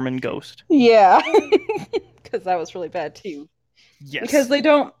weird Mormon ghost. Yeah, because that was really bad too. Because Yes. they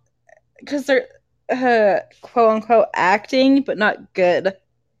don't, because they're quote unquote acting, but not good at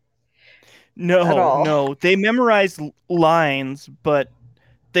No, all. no. They memorize lines, but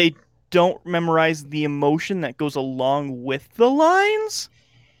they don't memorize the emotion that goes along with the lines.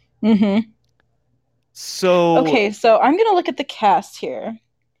 Mm-hmm. So, Okay, so I'm gonna look at the cast here.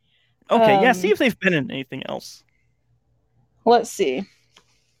 okay, yeah, see Um, if they've been in anything else. let's see.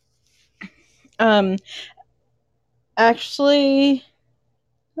 Um, actually,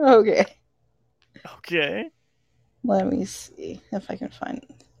 okay. Okay. Let me see if I can find.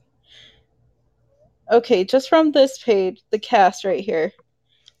 Okay, just from this page, the cast right here: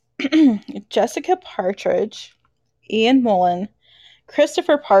 Jessica Partridge, Ian Mullen,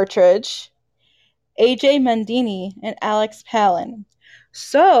 Christopher Partridge, AJ Mendini, and Alex Palin.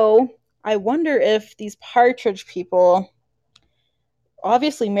 So I wonder if these Partridge people,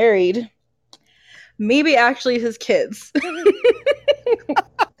 obviously married, maybe actually his kids.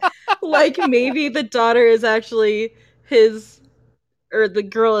 Like maybe the daughter is actually his, or the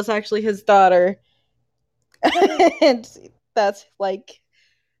girl is actually his daughter. And that's like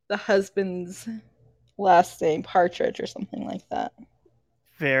the husband's last name, Partridge, or something like that.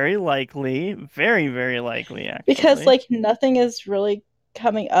 Very likely. Very, very likely, Because actually. like nothing is really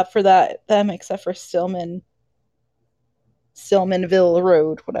coming up for them except for Stillmanville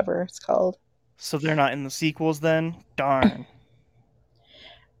Road, whatever it's called. So they're not in the sequels then? Darn.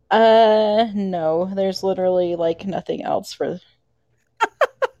 No, there's literally like nothing else for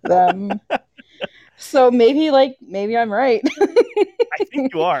them. So maybe I'm right. I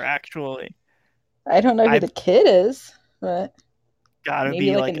think you are, actually. I don't know who I've the kid is, but gotta maybe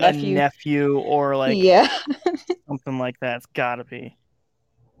be like a like a nephew. nephew or like Yeah. something like that. It's gotta be.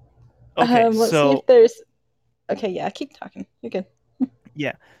 Okay, Let's see so if there's. Okay, yeah, keep talking. You're good.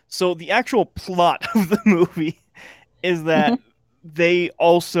 yeah. So the actual plot of the movie is that Hmm. they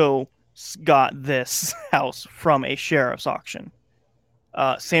also got this house from a sheriff's auction.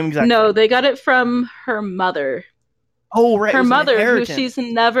 Same exact No, thing. they got it from her mother. Oh, right. It Her was an mother, inheritance.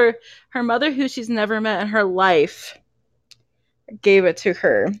 her mother, who she's never met in her life, gave it to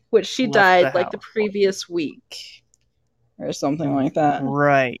her, which she Left died the like the house. previous week or something like that.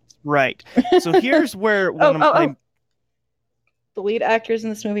 Right, right. So here's where Oh, one of oh, my oh. The lead actors in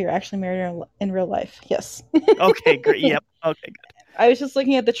this movie are actually married in real life. Yes. okay, great. Yep. Okay, I was just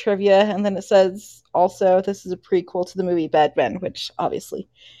looking at the trivia, and then it says also this is a prequel to the movie Bad Men, which obviously.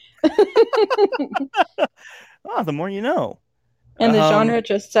 good. Oh, the more you know. And the Um, genre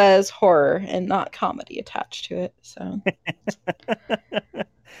just says horror and not comedy attached to it. So,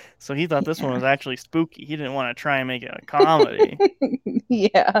 so he thought this one yeah. was actually spooky. He didn't want to try and make it a comedy.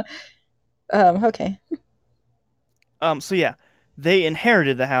 Yeah. Okay. So yeah, they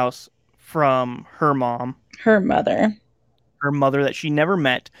inherited the house from her mom, Her mother. her mother that she never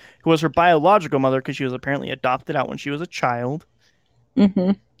met, who was her biological mother because she was apparently adopted out when she was a child.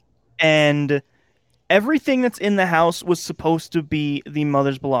 Hmm. And everything that's in the house was supposed to be the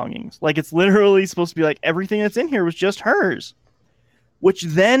mother's belongings. Like it's literally supposed to be like everything that's in here was just hers. which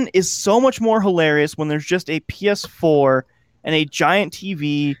then is so much more hilarious when there's just a PS4 and a giant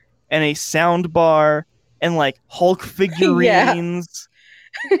TV and a sound bar and like Hulk Yeah. figurines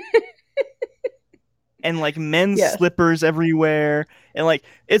and like men's Yes. slippers everywhere. And like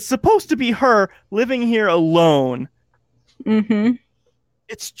it's supposed to be her living here alone. Mm-hmm.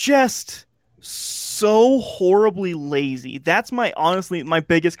 It's just so horribly lazy. That's my honestly my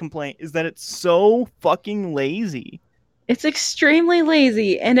biggest complaint is that it's so fucking lazy. It's extremely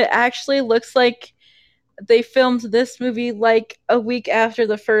lazy, and it actually looks like they filmed this movie like a week after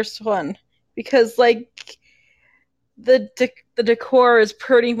the first one because like the decor is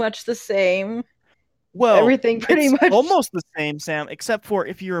pretty much the same. Well, Everything pretty it's much. almost the same, Sam, except for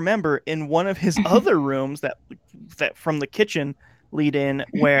if you remember in one of his other rooms that from the kitchen lead in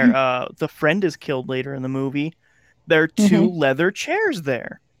where the friend is killed later in the movie, there are two Mm-hmm. leather chairs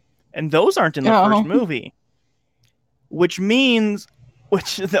there. And those aren't in the first Oh. movie, which means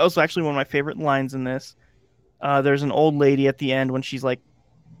which that was actually one of my favorite lines in this. There's an old lady at the end when she's like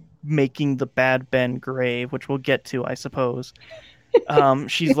making the Bad Ben grave, which we'll get to, I suppose.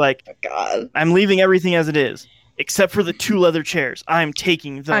 She's like, God. I'm leaving everything as it is, except for the two leather chairs. I'm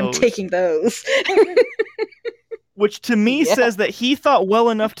taking I'm those. taking those. Which to me Yeah. says that he thought well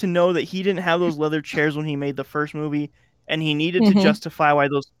enough to know that he didn't have those leather chairs when he made the first movie, and he needed to Mm-hmm. justify why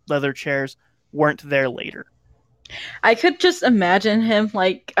those leather chairs weren't there later. I could just imagine him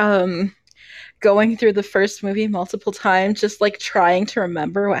like going through the first movie multiple times, just like trying to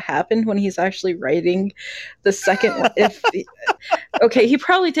remember what happened when he's actually writing the second one. If okay, he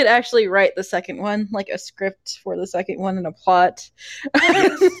probably did actually write the second one, like a script for the second one and a plot,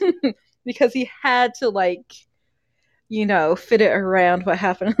 Yes. because he had to like fit it around what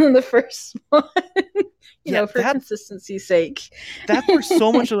happened in the first one, Yeah, for consistency's sake. that's where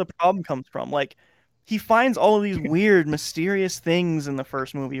so much of the problem comes from. Like he finds all of these weird, mysterious things in the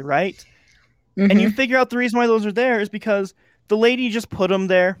first movie, right? And you Mm-hmm. figure out the reason why those are there is because the lady just put them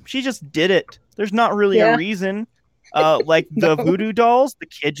there. She just did it. There's not really a Yeah. reason. Like the No. voodoo dolls, the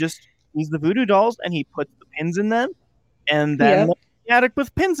kid just sees the voodoo dolls and he puts the pins in them, and then Yep. the attic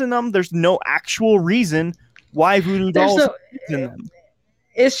with pins in them. There's no actual reason why voodoo There's dolls no. have pins in them.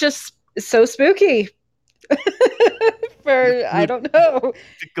 It's just so spooky. The, For I the, don't know.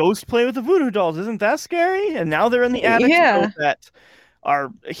 the ghosts play with the voodoo dolls. Isn't that scary? And now they're in the attic so Yeah. that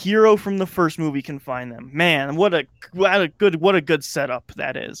our hero from the first movie can find them. Man, what a good setup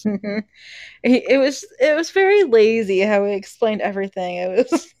that is. Hmm. It was very lazy how he explained everything. It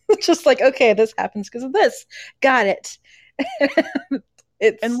was just like, okay, this happens because of this. Got it. And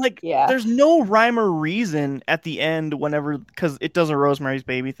It's like yeah. there's no rhyme or reason at the end whenever because it does a Rosemary's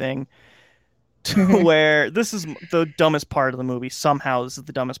Baby thing to Hmm. where this is the dumbest part of the movie. Somehow this is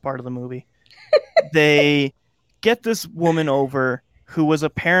the dumbest part of the movie. They get this woman over who was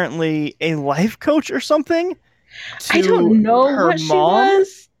apparently a life coach or something I to don't know her what she mom.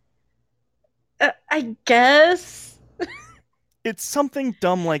 was. I guess, It's something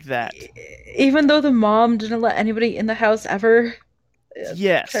dumb like that. even though the mom didn't let anybody in the house ever,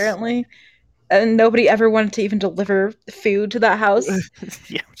 Yes. apparently, and nobody ever wanted to even deliver food to that house.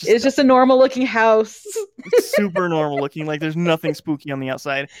 Yeah, just It's just a normal looking house. super normal looking. Like there's nothing spooky on the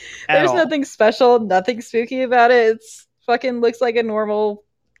outside at There's all. nothing special, nothing spooky about it. It's fucking looks like a normal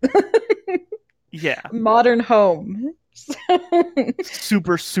Yeah. modern home.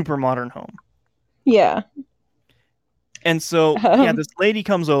 Super, super modern home. Yeah. And so, yeah, Um, this lady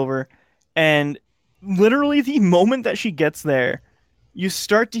comes over, and literally the moment that she gets there, you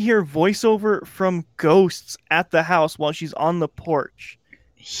start to hear voiceover from ghosts at the house while she's on the porch.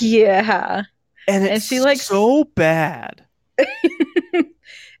 yeah. And And she it's like so bad.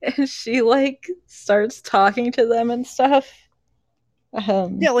 and she like starts talking to them and stuff.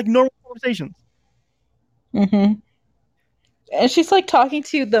 Yeah, like normal conversations. Mhm. And she's like talking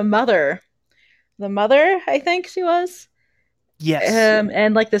to the mother. The mother, I think she was. Yes.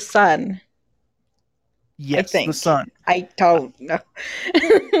 And like the son, I Yes, the think. son. I don't know.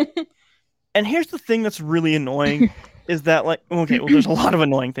 And here's the thing that's really annoying is that like okay, well there's a lot of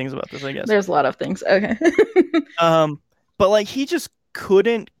annoying things about this, I guess. There's a lot of things. Okay. Um but like he just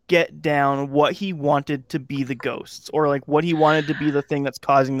couldn't get down what he wanted to be the ghosts or like what he wanted to be the thing that's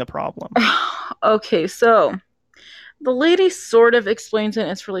causing the problem. Okay, so the lady sort of explains it,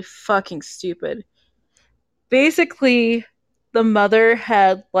 and it's really fucking stupid. Basically, the mother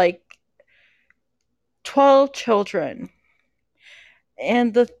had like 12 children,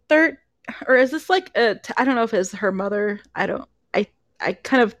 and the third, or is this like I don't know if it's her mother. I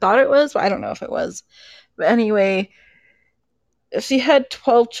kind of thought it was, but I don't know if it was. But anyway, she had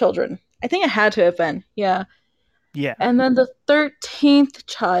 12 children. I think it had to have been, yeah. Yeah. And then the 13th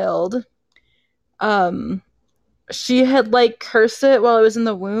child, um, she had like cursed it while I was in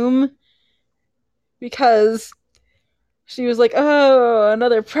the womb because she was like, "Oh,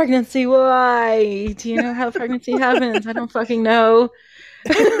 another pregnancy. Why? Do you know how pregnancy happens? I don't fucking know."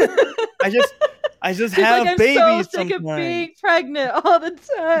 I just I just She's like, have "I'm so babies sick of sometimes. being pregnant all the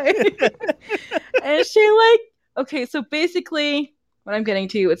time." And she like, okay, so basically what I'm getting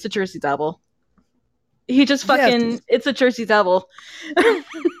to, it's a Jersey Devil. He just Yes. fucking, it's a Jersey Devil. So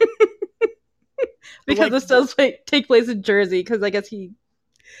Because like this does take place in Jersey, because I guess he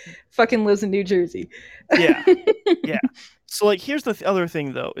fucking lives in New Jersey. yeah. Yeah. So like here's the other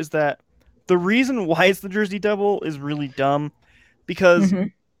thing though is that the reason why it's the Jersey Devil is really dumb because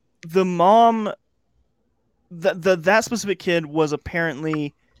Mhm. the mom that specific kid was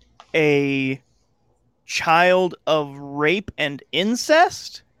apparently a child of rape and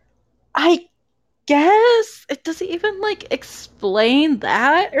incest. I guess it doesn't even like explain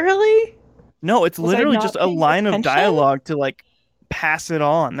that really. No, it's Was I literally just not a paying line of attention? dialogue to like pass it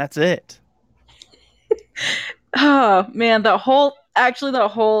on. That's it. Oh man, that whole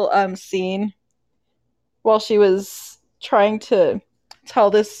scene while she was trying to tell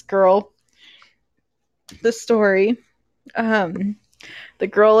this girl the story, um the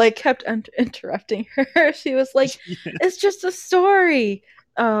girl like kept interrupting her. She was like, "It's just a story."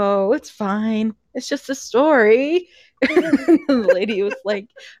 "Oh, it's fine. It's just a story." The lady was like,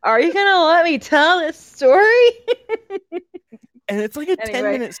 "Are you gonna let me tell this story?" And it's like a 10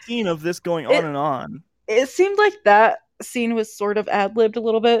 Anyway, minute scene of this going on it and on. it seemed like that scene was sort of ad libbed a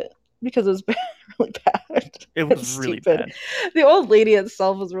little bit because it was really bad It and was really stupid. bad. The old lady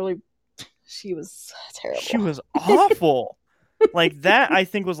itself was really, she was She terrible. was awful. Like that I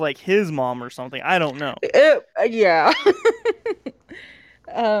think was like his mom or something. I don't know. Yeah.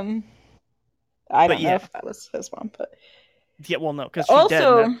 um, I But don't know yeah. if that was his mom, but Yeah, well no, because she's dead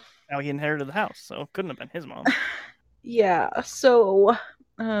and also, that's how he inherited the house, so it couldn't have been his mom. yeah. So,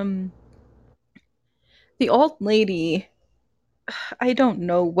 um, the old lady, I don't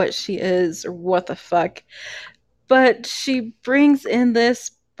know what she is or what the fuck, but she brings in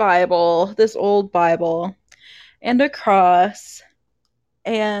this Bible, this old Bible, and a cross,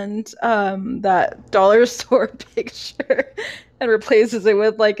 and that dollar store picture, and replaces it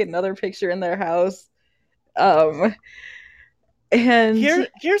with like another picture in their house. Um, and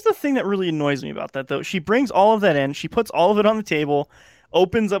Here's the thing that really annoys me about that though. She brings all of that in, she puts all of it on the table,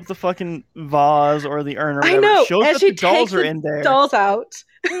 opens up the fucking vase or the urn or I whatever, know, shows and that she the dolls takes are the in there. dolls out.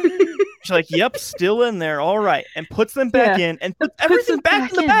 She's like, "Yep, still in there. All right." And puts them back Yeah, in and it puts puts everything them back in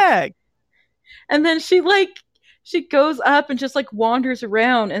back the in. bag. And then she goes up and just like wanders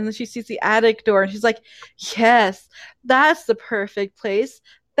around, and then she sees the attic door, and she's like, "Yes, that's the perfect place.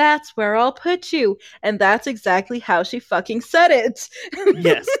 That's where I'll put you." And that's exactly how she fucking said it.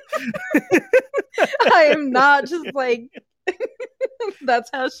 Yes. I am not just like, that's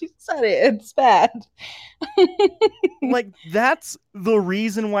how she said it. It's bad. Like that's the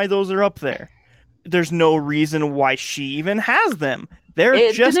reason why those are up there. There's no reason why she even has them. They're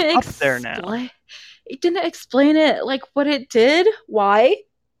It just didn't up there now. explain. It didn't explain it like what it did. Why?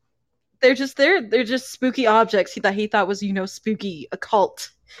 They're just there. They're just spooky objects that he thought was, spooky occult.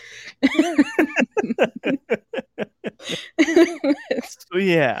 So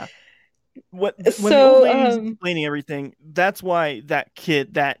yeah. When the old so lady's explaining everything, that's why that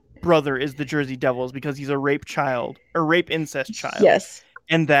kid, that brother is the Jersey Devils because he's a rape child or rape incest child. yes.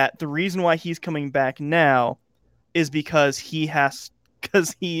 And that the reason why he's coming back now is because he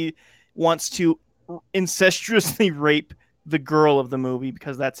wants to incestuously rape the girl of the movie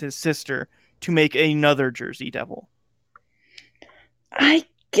because that's his sister to make another Jersey Devil. I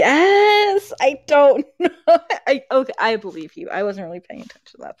guess I don't know. I believe you. I wasn't really paying attention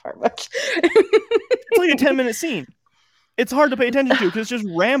to that part much. It's like a 10-minute scene. It's hard to pay attention to because it's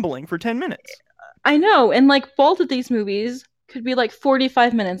just rambling for 10 minutes. I know, and like both of these movies could be like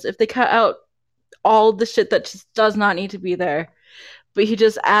 45 minutes if they cut out all the shit that just does not need to be there. But he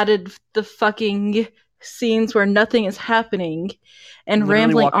just added the fucking scenes where nothing is happening and Literally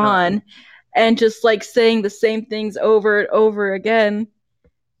rambling walking around. on and just like saying the same things over and over again.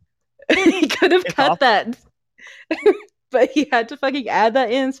 He could have It's cut awful. that, but he had to fucking add that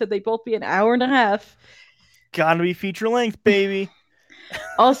in so they both be an hour and a half. Gotta be feature length, baby.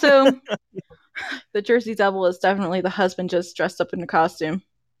 Also, the Jersey Devil is definitely the husband just dressed up in a costume.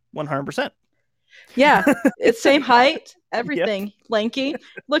 100%. Yeah, it's same height, Yep. everything, lanky,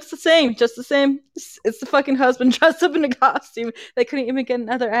 looks the same, just the same. It's the fucking husband dressed up in a costume. They couldn't even get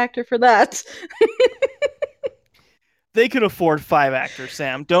another actor for that. They could afford 5 actors,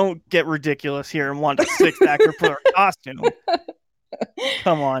 Sam. Don't get ridiculous here and want a 6th actor for a costume.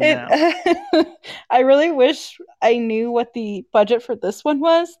 Come on now. I really wish I knew what the budget for this one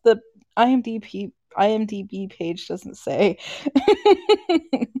was. The IMDb page doesn't say.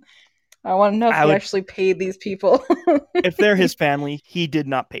 I want to know if I he would, actually paid these people. if they're his family, he did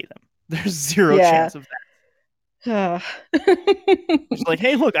not pay them. There's zero Yeah. chance of that. It's like,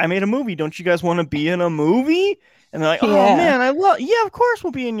 hey, look, I made a movie. Don't you guys want to be in a movie? And they're like, oh Yeah. man, yeah, of course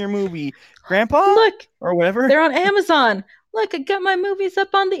we'll be in your movie, Grandpa, Look, or whatever. they're on Amazon. Look, I got my movies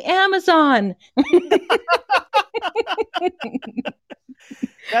up on the Amazon.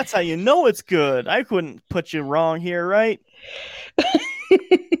 That's how you know it's good. I couldn't put you wrong here, right?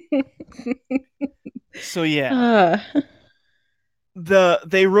 So yeah,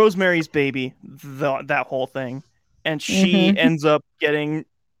 they Rosemary's Baby, that whole thing, and she Mhm. ends up getting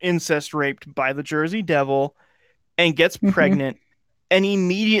incest raped by the Jersey Devil and gets Mhm. pregnant, and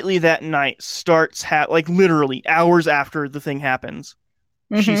immediately that night starts like literally hours after the thing happens,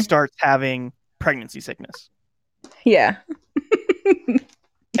 she Mhm. starts having pregnancy sickness. Yeah.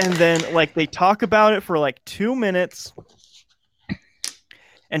 And then like they talk about it for like 2 minutes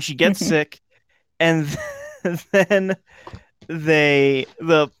and she gets Mhm. sick, and then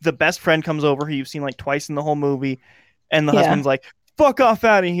the best friend comes over who you've seen like twice in the whole movie, and the Yeah. husband's like, fuck off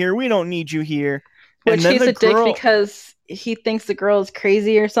out of here, we don't need you here. Which And then he's the a dick girl, because he thinks the girl is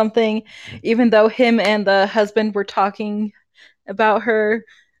crazy or something, even though him and the husband were talking about her,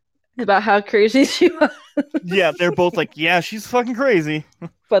 about how crazy she was. yeah, they're both like, yeah, she's fucking crazy.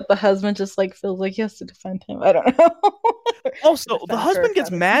 But the husband just like feels like he has to defend him. I don't know. Also, the Defend her, husband gets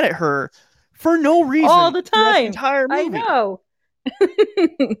kind of. mad at her for no All reason the throughout the time. entire I movie. know.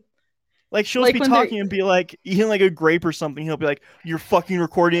 Like she'll just Like be when they're talking and be like eating like a grape or something. He'll be like, "You're fucking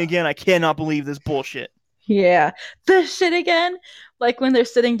recording again. I cannot believe this bullshit." yeah, this shit again. Like when they're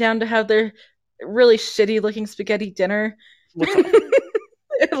sitting down to have their really shitty looking spaghetti dinner. Looks awful.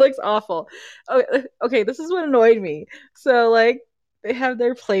 It looks awful. Okay, this is what annoyed me. So like they have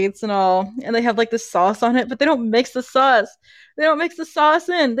their plates and all, and they have like the sauce on it, but they don't mix the sauce. They don't mix the sauce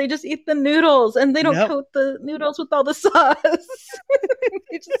in. They just eat the noodles, and they don't Yep. coat the noodles with all the sauce.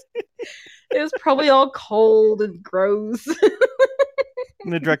 It was probably all cold and gross.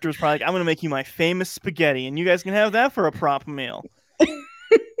 And the director was probably like, "I'm gonna make you my famous spaghetti, and you guys can have that for a prop meal."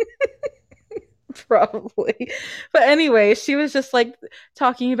 Probably. But anyway, she was just like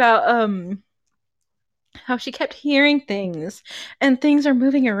talking about how she kept hearing things and things are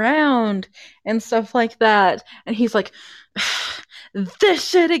moving around and stuff like that. And he's like, this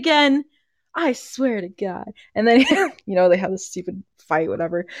shit again. I swear to God. And then, they have this stupid fight,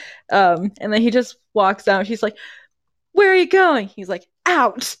 whatever. And then he just walks out. She's like, where are you going? He's like,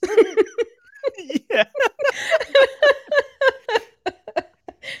 out. Yeah.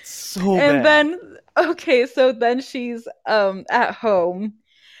 So And bad. then, okay, so then she's at home.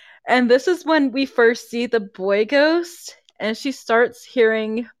 And this is when we first see the boy ghost. And she starts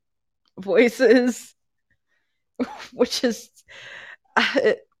hearing voices, which is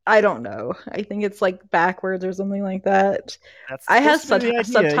I don't know. I think it's like backwards or something like that. That's I have supposed to be the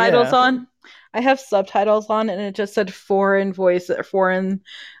idea, subtitles yeah. on. I have subtitles on, and it just said foreign voice, foreign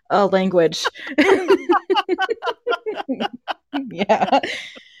language. Yeah.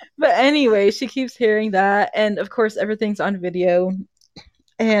 But anyway, she keeps hearing that, and of course, everything's on video.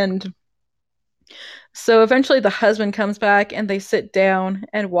 And so eventually, the husband comes back, and they sit down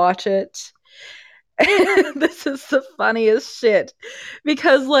and watch it. This is the funniest shit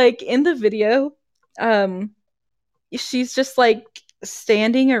because like in the video she's just like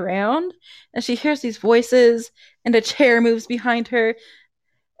standing around and she hears these voices and a chair moves behind her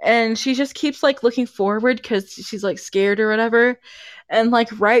and she just keeps like looking forward because she's like scared or whatever, and like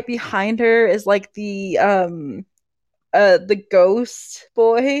right behind her is like the ghost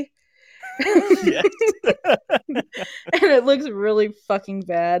boy. Yes. And it looks really fucking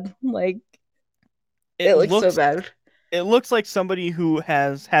bad. Like It it looks so looks bad. it looks like somebody who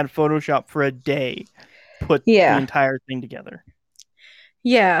has had Photoshop for a day put the Yeah. entire thing together.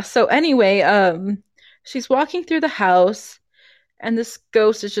 Yeah. So anyway, she's walking through the house and this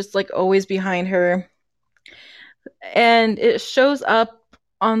ghost is just like always behind her. And it shows up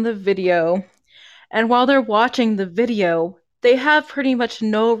on the video. And while they're watching the video, they have pretty much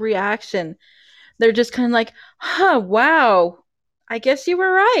no reaction. They're just kind of like, huh, wow. I guess you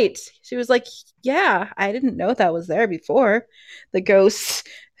were right. She was like, yeah, I didn't know that was there before. The ghost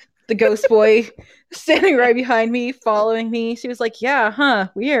boy standing right behind me, following me. She was like, yeah, huh,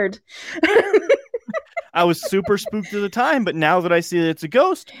 weird. I was super spooked at the time, but now that I see that it's a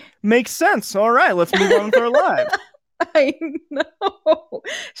ghost, makes sense. All right, let's move on with our lives. I know.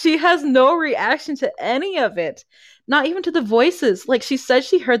 She has no reaction to any of it. Not even to the voices. Like she said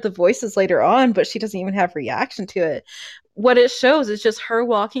she heard the voices later on, but she doesn't even have reaction to it. What it shows is just her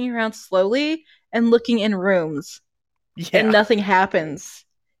walking around slowly and looking in rooms and Yeah. nothing happens.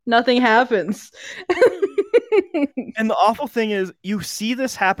 Nothing happens. And the awful thing is, you see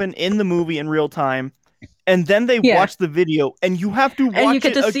this happen in the movie in real time, and then they Yeah. watch the video, and you have to And you watch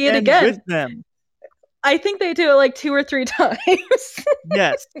get it to see it again with again. them. I think they do it like 2 or 3 times.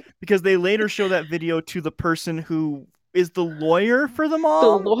 Yes, because they later show that video to the person who is the lawyer for the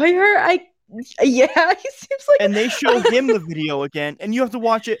The mom, lawyer, yeah, he seems and they show like him the video again, and you have to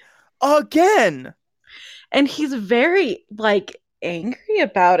watch it again. and he's very like angry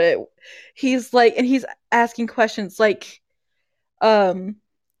about it. He's like and he's asking questions like um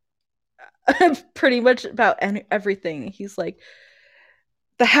pretty much about everything. He's like,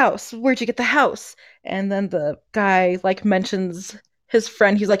 the house, where'd you get the house? And then the guy like mentions his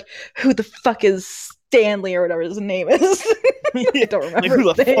friend. He's like, who the fuck is Stanley or whatever his name is? I don't Like, remember who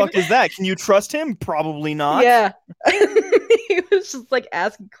his the name. fuck is that? Can you trust him? Probably not. Yeah. He was just like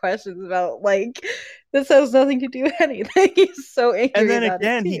asking questions about like this has nothing to do with anything. He's so angry And then about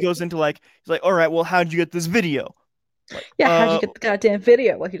it again, he too. goes into like, he's like, all right, well, how'd you get this video? Like, Yeah, how'd you get the goddamn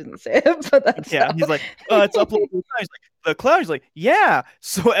video? Well, he doesn't say it, but that's yeah. how. He's like, it's uploaded to the cloud. He's like, the cloud. He's like, yeah.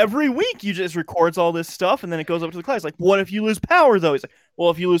 So every week you just records all this stuff, and then it goes up to the cloud. He's like, what if you lose power though? He's like, well,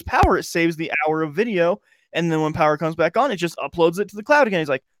 if you lose power, it saves the hour of video, and then when power comes back on, it just uploads it to the cloud again. He's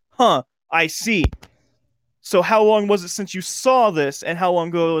like, huh, I see. So how long was it since you saw this, and how long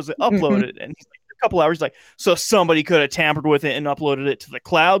ago was it uploaded? And he's like, a couple hours. He's like, so somebody could have tampered with it and uploaded it to the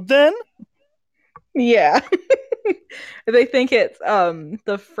cloud then? Yeah. They think it's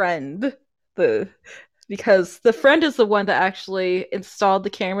the friend, the because the friend is the one that actually installed the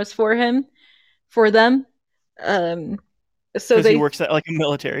cameras for them. Um so Because he they works at like a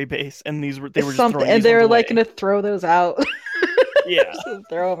military base, and they were just something throwing and these ones they're like away. gonna throw those out. Yeah. Just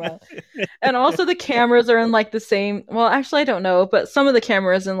throw them out. And also the cameras are in like the same well actually I don't know, but some of the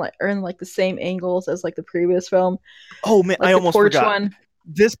cameras are in like the same angles as like the previous film. Oh man, I Like the almost porch forgot. one.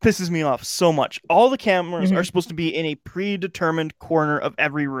 This pisses me off so much. All the cameras are Mhm. supposed to be in a predetermined corner of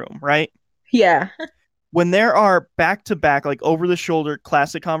every room, right? Yeah. When there are back to back, like over the shoulder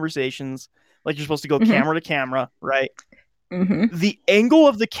classic conversations, like you're supposed to go Hmm. camera to camera, right? Hmm. The angle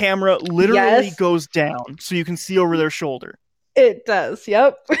of the camera literally Yes, goes down so you can see over their shoulder. it does.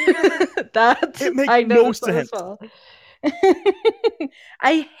 Yep. That's It makes I no noticed that as sense. well.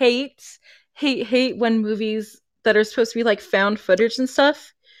 I hate when movies that are supposed to be like found footage and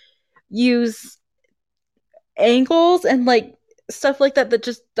stuff use angles and like stuff like that that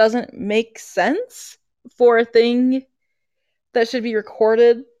just doesn't make sense for a thing that should be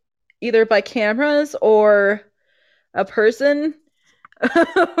recorded either by cameras or a person.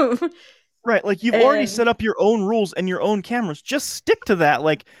 Right, like you've already And set up your own rules and your own cameras. Just stick to that.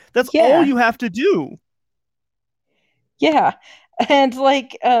 Like that's all yeah, you have to do. yeah. And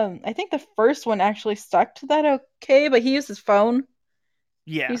like I think the first one actually stuck to that okay, but he used his phone.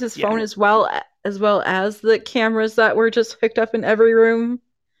 He Yeah, used his yeah. phone as well as the cameras that were just hooked up in every room.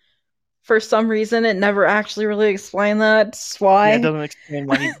 For some reason, it never actually really explained that. Yeah, it Why? doesn't explain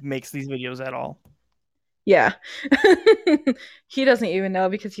why he makes these videos at all. Yeah. He doesn't even know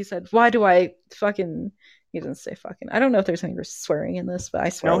because he said, "Why do I fucking?" He didn't say fucking. I don't know if there's any swearing in this, but I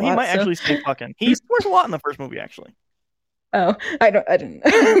swear a No, he lot. might So, actually say fucking. He swears a lot in the first movie, actually. oh, I didn't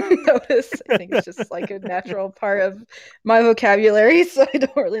notice. I think it's just like a natural part of my vocabulary, so I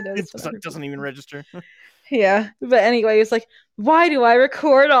don't really It notice when I repeat doesn't even things. register. Yeah, but anyway, it's like, why do I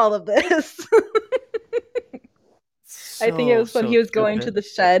record all of this? I think it So, was when so he was going to stupid. the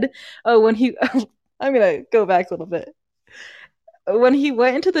shed. Oh, when he, I'm gonna go back a little bit. When he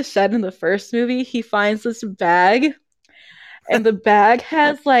went into the shed in the first movie, he finds this bag, and the bag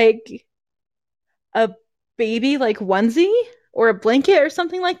has like a baby like onesie or a blanket or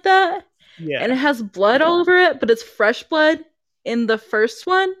something like that, and Yeah. it has blood all over it, but it's fresh blood. In the first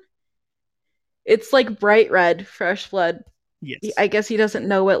one, it's like bright red, fresh blood. Yes. I guess he doesn't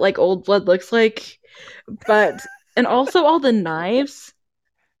know what like old blood looks like, but and also all the knives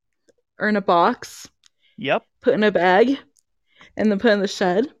are in a box, Yep. put in a bag, and then put in the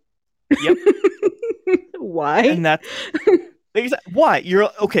shed. Yep. Why? And that's why you're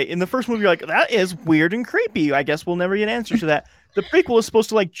okay. In the first movie, you're like, that is weird and creepy. I guess we'll never get answers to that. The prequel is supposed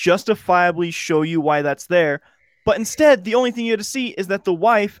to like justifiably show you why that's there, but instead, the only thing you had to see is that the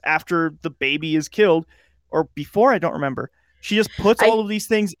wife, after the baby is killed, or before, I don't remember, she just puts all I of these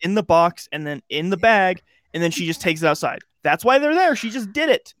things in the box and then in the bag, and then she just takes it outside. That's why they're there. She just did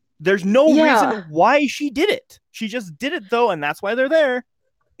it. There's no reason Yeah. why she did it. She just did it though, and that's why they're there.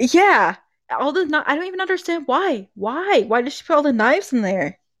 Yeah. I don't even understand why. Why did she put all the knives in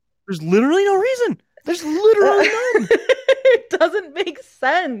there? There's literally no reason. There's Uh, literally none. it doesn't make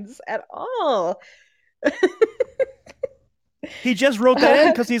sense at all. He just wrote that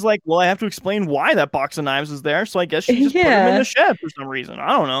in because he's like, well, I have to explain why that box of knives is there, so I guess she just put them in the Yeah. shed for some reason. I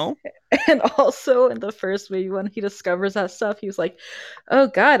don't know. And also in the first movie, when he discovers that stuff, he was like, "Oh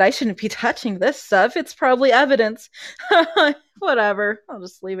God, I shouldn't be touching this stuff. It's probably evidence." Whatever. I'll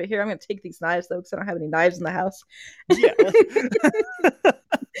just leave it here. I'm gonna take these knives though, because I don't have any knives in the house. Yeah.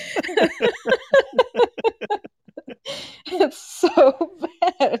 It's so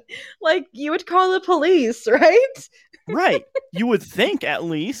bad. Like you would call the police, right? Right. You would think at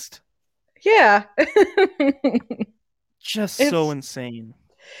least. Yeah. Just so It's insane.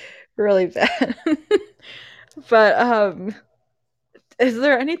 really bad. But is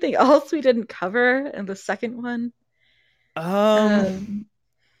there anything else we didn't cover in the second one? Um, Um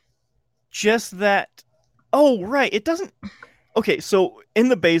just that. Oh, right. It doesn't. Okay, so in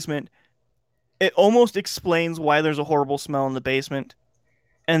the basement, it almost explains why there's a horrible smell in the basement,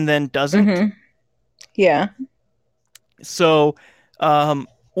 and then doesn't. mhm. Yeah. So,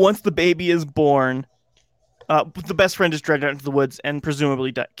 once the baby is born, the best friend is dragged out into the woods and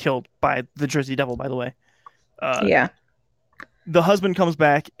presumably killed by the Jersey Devil. By the way, uh, Yeah. the husband comes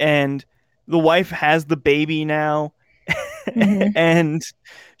back and the wife has the baby now, Mhm. and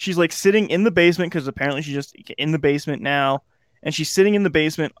she's like sitting in the basement because apparently she's just in the basement now, and she's sitting in the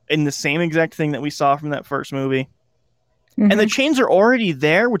basement in the same exact thing that we saw from that first movie, and the Mhm. chains are already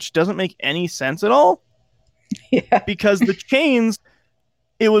there, which doesn't make any sense at all Yeah. because the chains,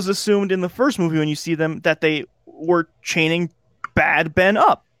 it was assumed in the first movie when you see them that they were chaining Bad Ben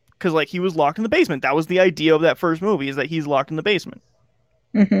up because like he was locked in the basement. That was the idea of that first movie, is that he's locked in the basement.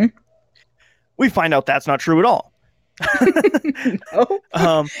 Mhm. We find out that's not true at all. No.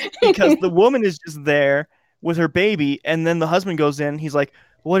 Because the woman is just there with her baby, and then the husband goes in. He's like,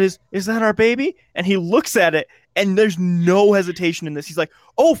 "What is that? Our baby?" And he looks at it, and there's no hesitation in this. He's like,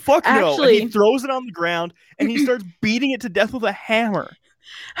 "Oh fuck no!" And he Actually, throws it on the ground, and he starts beating it to death with a hammer.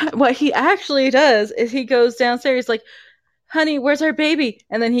 what he actually does is he goes downstairs like, "Honey, where's our baby?"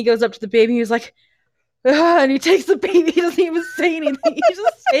 And then he goes up to the baby. He's like, "Ah," and he takes the baby. He doesn't even say anything. He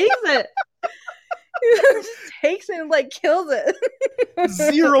just takes it. He just takes it and like kills it.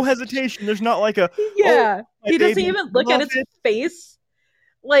 Zero hesitation. There's not like a, "Oh, Yeah, my he doesn't baby, even look at love its it." face.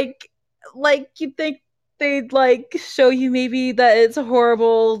 Like, you'd think they'd like show you maybe that it's a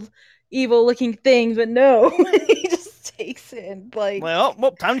horrible, evil looking thing, but no, he just takes it and like, Well,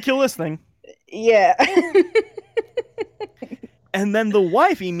 time to kill this thing. yeah. And then the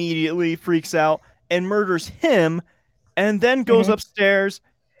wife immediately freaks out and murders him, and then goes Mhm. upstairs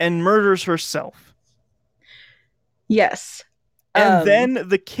and murders herself. Yes. And Um. then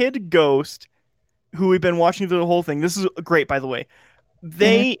the kid ghost, who we've been watching through the whole thing, this is great, by the way. Mhm.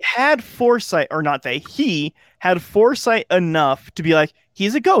 They had foresight, or not they, he had foresight enough to be like,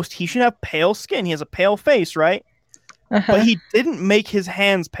 he's a ghost. He should have pale skin. He has a pale face, right? But Uh-huh. he didn't make his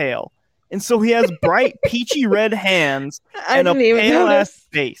hands pale. And so he has bright, peachy red hands I and a didn't even pale ass notice.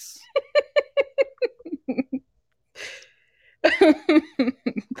 face.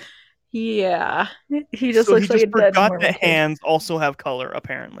 Yeah. He just So he looks like a just dead forgot normal that kid. hands also have color,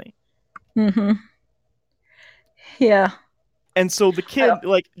 apparently. Mm-hmm. Yeah. And so the I don't. kid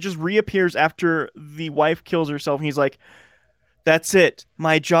like just reappears after the wife kills herself, and he's like, "That's it.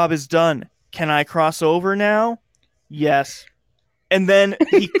 My job is done. Can I cross over now?" Yes. And then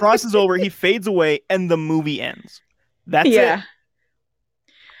he crosses over, he fades away, and the movie ends. That's it. Yeah.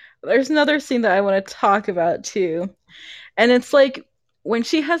 There's another scene that I want to talk about too. And it's like when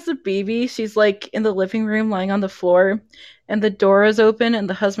she has the baby, she's like in the living room lying on the floor and the door is open and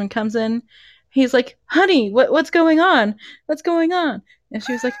the husband comes in. He's like, "Honey, what's going on? What's going on?" And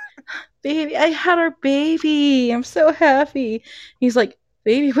she was like, "Baby, I had our baby. I'm so happy." He's like,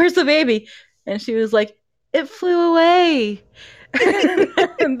 "Baby, where's the baby?" And she was like, "It flew away."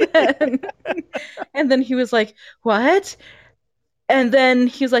 and then and then he was like, "What?" And then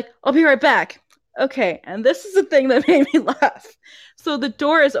he was like, "I'll be right back." Okay, and this is the thing that made me laugh. So the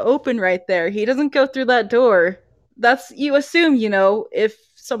door is open right there. He doesn't go through that door. That's, you assume, if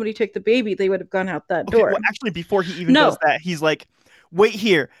somebody took the baby, they would have gone out that Okay, well, door. actually, before he even does No, that, he's like, "Wait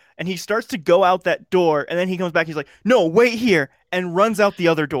here." And he starts to go out that door, and then he comes back, he's like, "No, wait here," and runs out the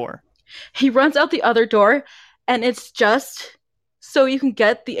other door. he runs out the other door, and it's just so you can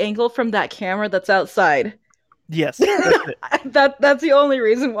get the angle from that camera that's outside. Yes, that's it. That's the only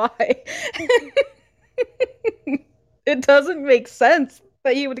reason why. It doesn't make sense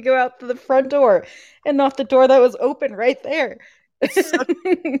that he would go out to the front door and not the door that was open right there. It's such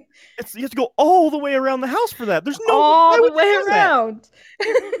it's you have to go all the way around the house for that. There's no All why the would way you do that? around.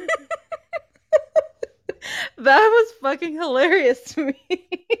 That was fucking hilarious to me.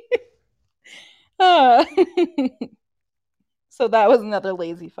 Uh, so that was another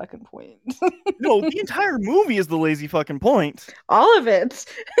lazy fucking point. No, the entire movie is the lazy fucking point. All of it.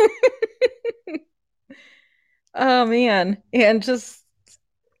 Oh man. And just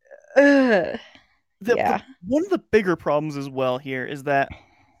uh, The yeah. one of the bigger problems as well here is that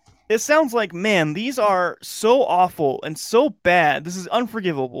it sounds like, man, these are so awful and so bad. This is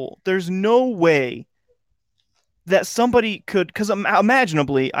unforgivable. There's no way that somebody could, because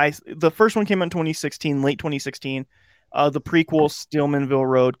imaginably, the first one came out in 2016, late 2016. The prequel Stillmanville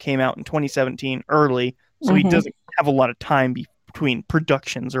Road came out in 2017, early, so he Mhm. doesn't have a lot of time between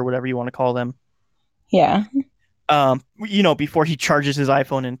productions or whatever you want to call them. Yeah. Before he charges his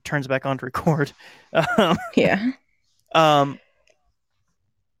iPhone and turns it back on to record. Um, Yeah. um,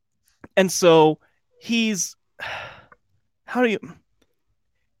 and so he's how do you?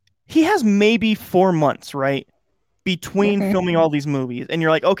 He has maybe 4 months, right, between Mhm. filming all these movies, and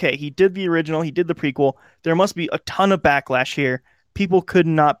you're like, okay, he did the original, he did the prequel. There must be a ton of backlash here. People could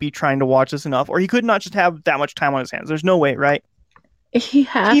not be trying to watch this enough, or he could not just have that much time on his hands. There's no way, right? He He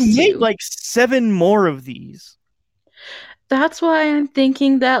has made to. like 7 more of these. That's why I'm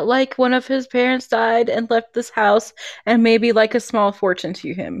thinking that like one of his parents died and left this house and maybe like a small fortune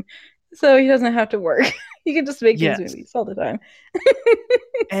to him. So he doesn't have to work. He can just make these Yes. movies all the time.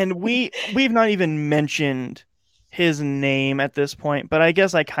 And we've not even mentioned his name at this point, but I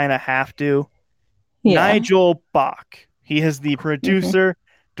guess I kind of have to. Yeah. Nigel Bach. He is the Mhm. producer,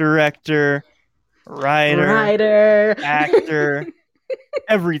 director, writer, Writer. actor,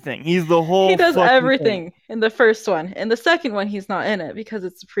 everything. He's the He whole does fucking thing. everything in the first one. In the second one, he's not in it because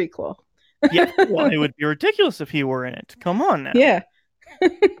it's a prequel. Yeah, well, it would be ridiculous if he were in it. Come on now. Yeah.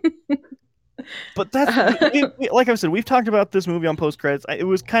 But that's like I said, we've talked about this movie on post credits. It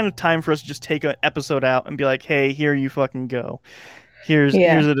was kind of time for us to just take an episode out and be like, "Hey, here you fucking go. Here's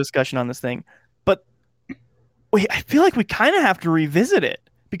Yeah. a discussion on this thing." But wait, I feel like we kind of have to revisit it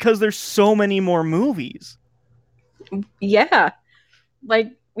because there's so many more movies. Yeah.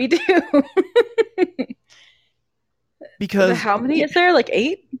 Like we do. Because How many is there? Like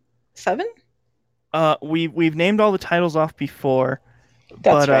eight? Seven? we've named all the titles off before,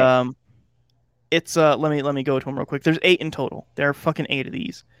 That's but right. it's let me go to them real quick. There's 8 in total. There are fucking 8 of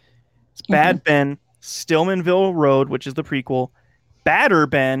these. It's Hmm. Bad Ben, Stillmanville Road, which is the prequel, Badder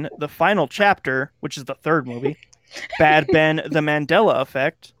Ben, the final chapter, which is the third movie, Bad Ben, the Mandela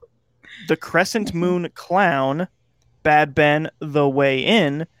Effect, The Crescent Moon Clown, Bad Ben, The Way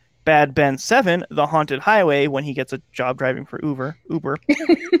In, Bad Ben 7, The Haunted Highway, when he gets a job driving for Uber,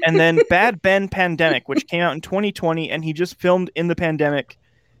 and then Bad Ben Pandemic, which came out in 2020, and he just filmed in the pandemic.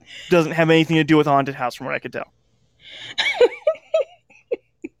 Doesn't have anything to do with Haunted House, from what I could tell.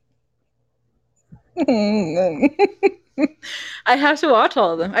 I have to watch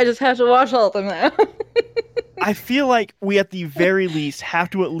all of them. I just have to watch all of them now. I feel like we, at the very least, have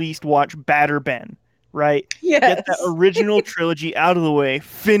to at least watch Badder Ben, right? Get that Yes. original trilogy out of the way,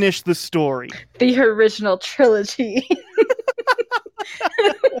 finish the story. The original trilogy.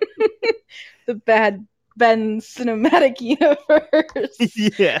 The Bad Ben cinematic universe.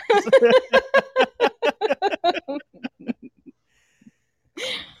 Yes.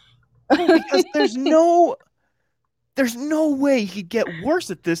 Because there's no way he'd get worse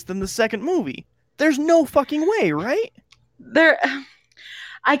at this than the second movie. There's no fucking way, right? There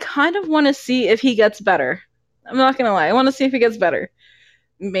I kind of want to see if he gets better. I'm not gonna lie. I want to see if he gets better.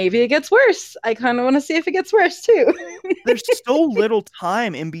 Maybe it gets worse. I kind of want to see if it gets worse too. There's so little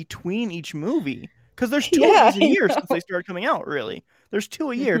time in between each movie because there's 2 of Yeah, these a I year since know. they started coming out, really. There's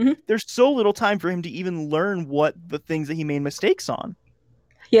 2 a year. Hmm. There's so little time for him to even learn what the things that he made mistakes on.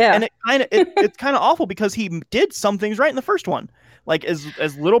 Yeah. And it's kind of awful because he did some things right in the first one. Like,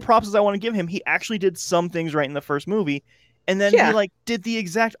 as little props as I want to give him, he actually did some things right in the first movie, and then he Yeah. like did the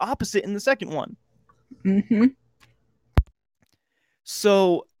exact opposite in the second one. Hmm.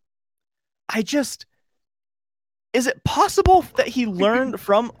 So I just is it possible that he learned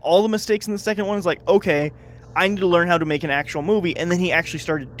from all the mistakes in the second one? Is like, okay, I need to learn how to make an actual movie, and then he actually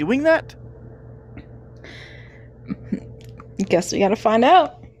started doing that. Guess we gotta find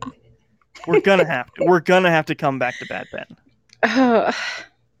out. We're gonna have to come back to Bad Ben. Uh,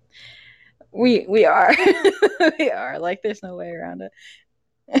 we are. We are. Like there's no way around it.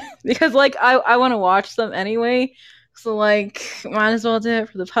 Because like I want to watch them anyway. So like might as well do it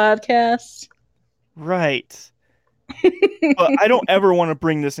for the podcast. Right. But I don't ever want to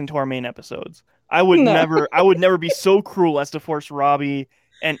bring this into our main episodes. No. I would never be so cruel as to force Robbie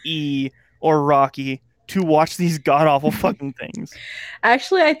and E or Rocky to watch these god awful fucking things.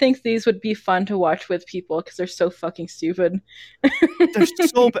 Actually, I think these would be fun to watch with people because they're so fucking stupid. They're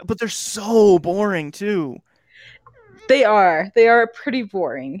but they're so boring too. They are. They are pretty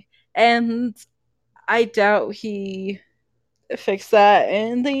boring. And I doubt he fixed that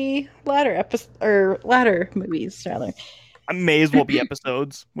in the latter episode or latter movies, rather. I may as well be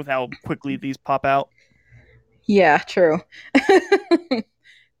episodes with how quickly these pop out. Yeah, true.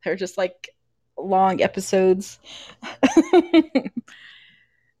 They're just like long episodes.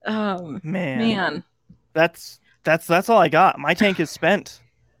 Man, Man. that's all I got. My tank is spent.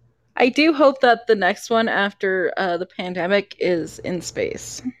 I do hope that the next one after the pandemic is in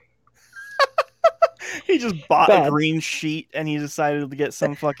space. He just bought a Bad. green sheet and he decided to get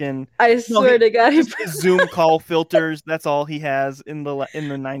some fucking I no, swear to God. just Zoom call filters. That's all he has in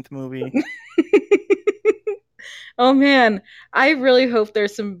the ninth movie. Oh man, I really hope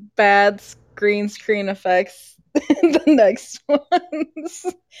there's some bad green screen effects in the next ones.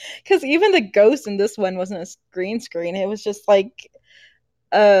 Because even the ghost in this one wasn't a green screen, it was just like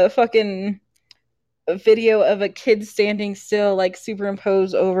a fucking video of a kid standing still, like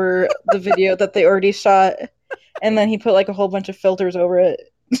superimposed over the video that they already shot. And then he put like a whole bunch of filters over it.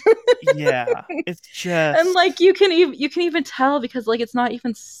 Yeah, it's And just like you can even tell because like it's not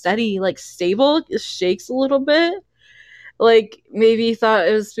even steady, like stable. It shakes a little bit. Like maybe he thought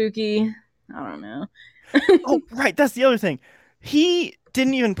it was spooky. I don't know. oh right, that's the other thing. He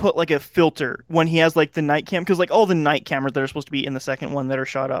didn't even put like a filter when he has like the night cam because like all the night cameras that are supposed to be in the second one that are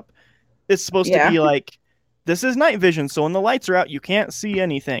shot up, it's supposed to Yeah. be like this is night vision, so when the lights are out, you can't see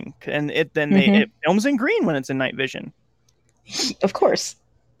anything, and Mm-hmm. it films in green when it's in night vision. Of course.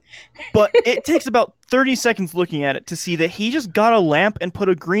 But it takes about 30 seconds looking at it to see that he just got a lamp and put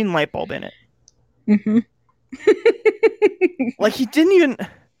a green light bulb in it. Mm-hmm. Like he didn't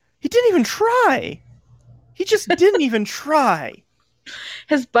even try. He just didn't even try.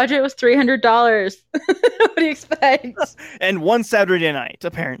 His budget was $300. What do you expect? And one Saturday night,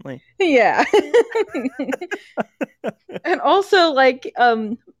 apparently. Yeah. And also like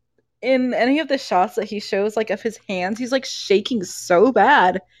in any of the shots that he shows like of his hands, he's like shaking so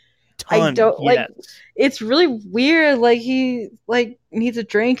bad. I Ton, don't like yes. it's really weird. Like he like needs a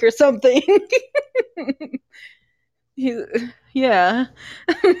drink or something. he, yeah.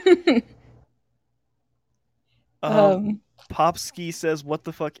 Um, um Popsky says, "What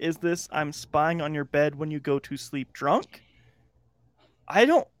the fuck is this? I'm spying on your bed when you go to sleep drunk." I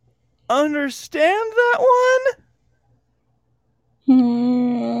don't understand that one.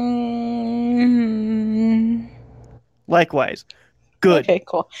 hmm. Likewise, good, Okay,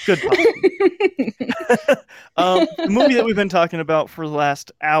 cool. good Popsky. The movie that we've been talking about for the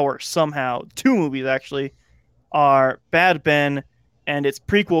last hour, somehow, two movies actually, are Bad Ben and its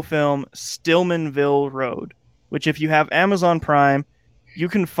prequel film, Stillmanville Road, which, if you have Amazon Prime, you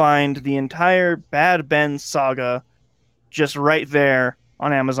can find the entire Bad Ben saga just right there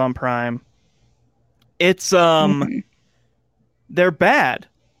on Amazon Prime. It's Mhm. they're bad.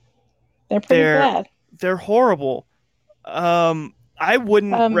 They're pretty They're bad. they're horrible. I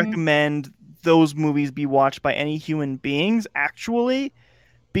wouldn't Um recommend those movies be watched by any human beings actually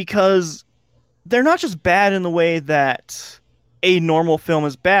because they're not just bad in the way that a normal film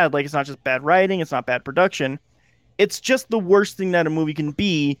is bad. Like, it's not just bad writing, it's not bad production. It's just the worst thing that a movie can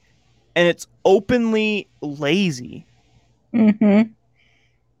be, and it's openly lazy. mhm.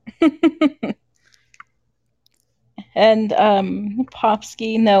 And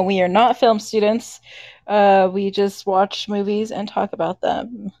Popsky, no, we are not film students. We just watch movies and talk about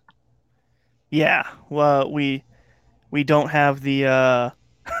them. Yeah, well, we don't have the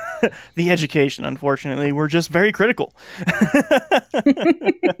the education, unfortunately. We're just very critical.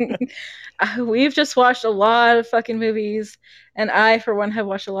 We've just watched a lot of fucking movies, and I, for one, have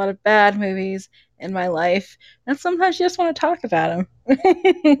watched a lot of bad movies in my life, and sometimes you just want to talk about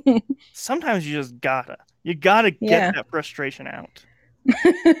them. Sometimes you gotta get Yeah. that frustration out.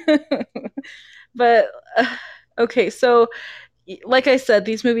 But okay, so like I said,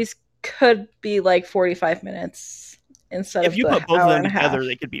 these movies could be like 45 minutes instead If of you the put both of hour them and a together, half.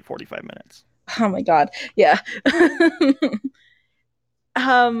 they could be 45 minutes. Oh my god. Yeah.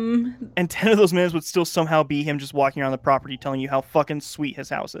 um And 10 of those minutes would still somehow be him just walking around the property telling you how fucking sweet his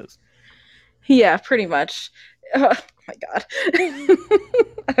house is. yeah, pretty much. Oh my god.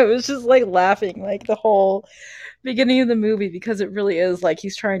 I was just like laughing like the whole beginning of the movie because it really is like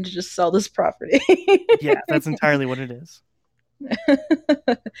he's trying to just sell this property. Yeah, that's entirely what it is.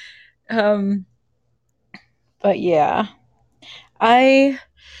 um But yeah, I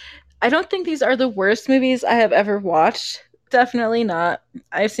I don't think these are the worst movies I have ever watched. Definitely not.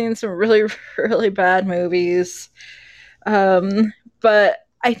 I've seen some really really bad movies. But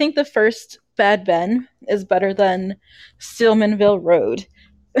I think the first Bad Ben is better than Stillmanville Road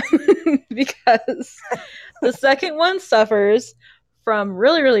because the second one suffers from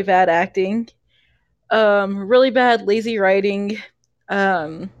really really bad acting, really bad lazy writing,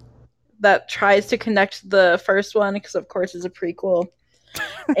 um, that tries to connect the first one because of course it's a prequel,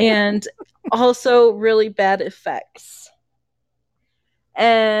 and also really bad effects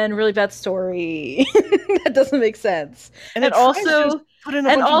and really bad story that doesn't make sense. And And it tries to just also put in a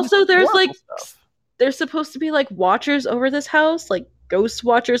and bunch of also there's like historical stuff. there's supposed to be like watchers over this house, like ghost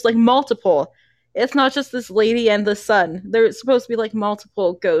watchers, like multiple. It's not just this lady and the son. There's supposed to be like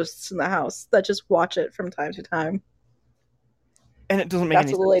multiple ghosts in the house that just watch it from time to time. And it doesn't make That's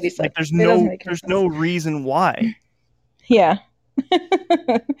any what the lady sense. said. Like there's It doesn't no make any there's sense. no reason why. Yeah.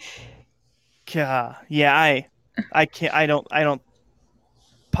 Yeah, I can't I don't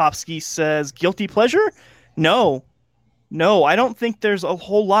Popsky says guilty pleasure? No. No, I don't think there's a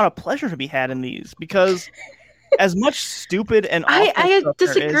whole lot of pleasure to be had in these because as much stupid and awful I stuff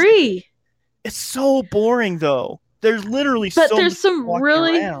there is, disagree. it's so boring though. There's literally But so there's much some walking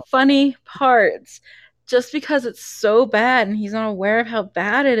really around. funny parts just because it's so bad and he's not aware of how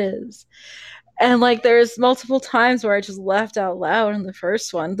bad it is. And like there's multiple times where I just laughed out loud in the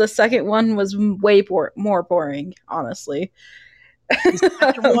first one. The second one was way more boring, honestly. The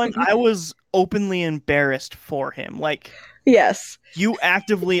second one, I was openly embarrassed for him. Like Yes. you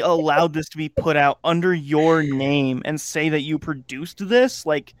actively allowed this to be put out under your name and say that you produced this?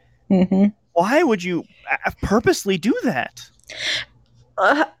 Like, Hmm. why would you purposely do that?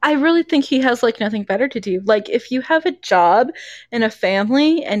 I really think he has like nothing better to do. Like if you have a job and a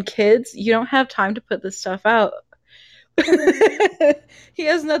family and kids, you don't have time to put this stuff out. He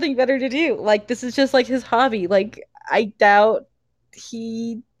has nothing better to do. Like this is just like his hobby. Like I doubt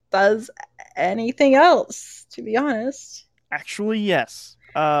he does anything else, to be honest. Actually, yes.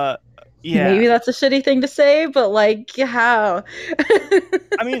 Yeah. Maybe that's a shitty thing to say, but like how?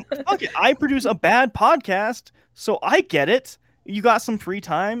 I mean, fuck it. I produce a bad podcast, so I get it. You got some free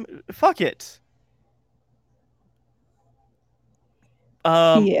time? Fuck it.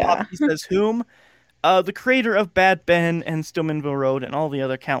 Yeah. Poppy says whom? The creator of Bad Ben and Stillmanville Road and all the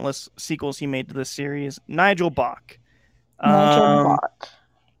other countless sequels he made to this series, Nigel Bach. Nigel Um, Bach.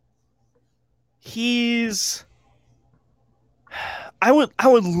 he's. I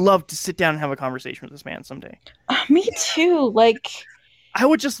would love to sit down and have a conversation with this man someday. Me too. Like I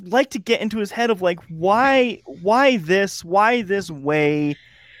would just like to get into his head of like why this way.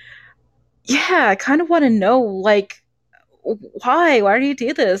 yeah, I kind of want to know like why do you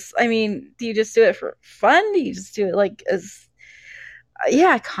do this? I mean, do you just do it for fun? Do you just do it like as yeah,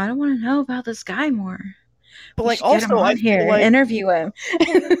 I kind of want to know about this guy more. But We like should get him also I on here feel and like interview him.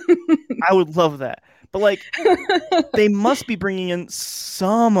 I would love that. But like they must be bringing in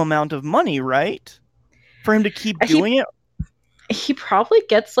some amount of money, right? For him to keep doing he it. he probably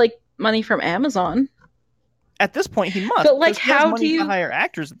gets like money from Amazon. At this point, he must But like because he has how do money to you hire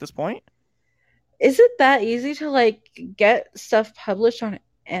actors at this point. is it that easy to like get stuff published on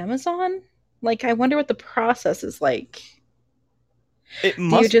Amazon? Like I wonder what the process is like. It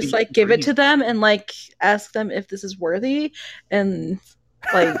Do you must just be like super give it easy. to them and like ask them if this is worthy and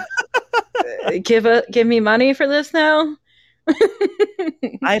like give me money for this now?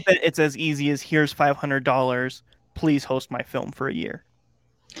 I bet it's as easy as here's $500. Please host my film for a year.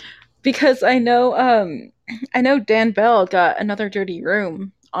 Because I know Dan Bell got Another Dirty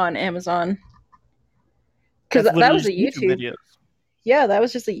Room on Amazon because That's that literally was a just YouTube YouTube. videos. Yeah, that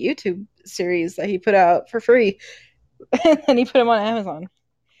was just a YouTube series that he put out for free, and then he put them on Amazon.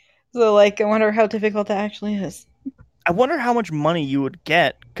 So, like, I wonder how difficult that actually is. I wonder how much money you would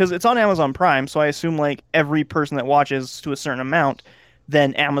get because it's on Amazon Prime. So I assume like every person that watches to a certain amount,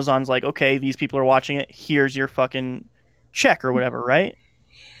 then Amazon's like, okay, these people are watching it. Here's your fucking check or whatever, right?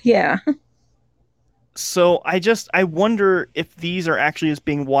 Yeah, So I wonder if these are actually just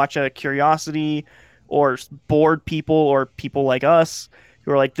being watched out of curiosity or bored people or people like us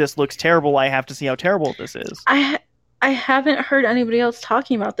who are like, this looks terrible. I have to see how terrible this is. I I haven't heard anybody else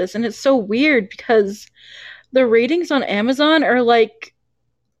talking about this, and it's so weird because the ratings on Amazon are like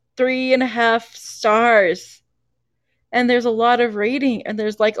 3.5 stars, and there's a lot of rating, and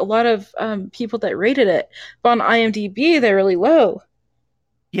there's like a lot of people that rated it, but on IMDb they're really low.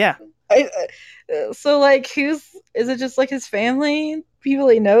 Yeah. So like who's is it just like his family people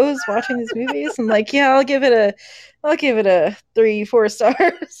he knows watching these movies and like yeah I'll give it a 3 4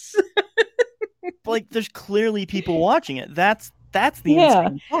 stars. like there's clearly people watching it. That's the Yeah.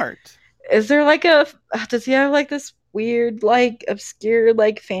 insane part. Is there like does he have like this weird, like obscure,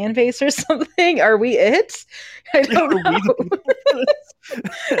 like fan base or something? Are we it? I don't Are we the know. people for this?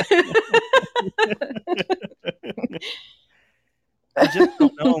 I just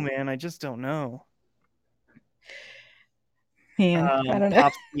don't know, man. I just don't know. Man, I don't know.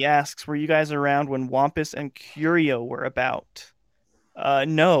 Popsky asks, were you guys around when Wampus and Curio were about?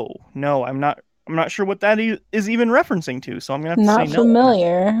 No, I'm not. I'm not sure what that is even referencing to. So I'm gonna have to Not say no.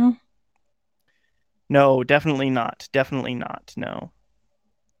 familiar. No, definitely not. Definitely not. No.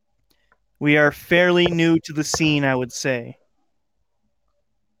 We are fairly new to the scene, I would say.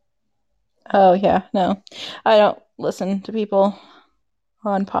 Oh yeah, no. I don't listen to people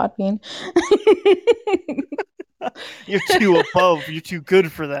on Podbean. You're too above. You're too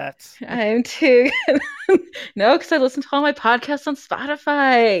good for that. I'm too No, because I listen to all my podcasts on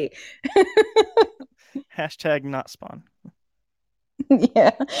Spotify. Hashtag not spawn.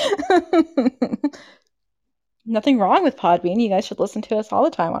 Yeah. Nothing wrong with Podbean. You guys should listen to us all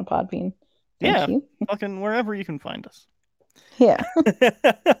the time on Podbean. Thank you. Fucking wherever you can find us. Yeah.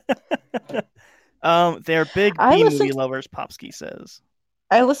 They're big movie lovers, Popsky says.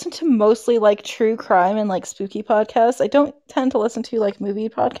 I listen to mostly like true crime and like spooky podcasts. I don't tend to listen to like movie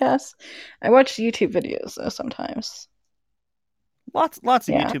podcasts. I watch YouTube videos though sometimes. Lots of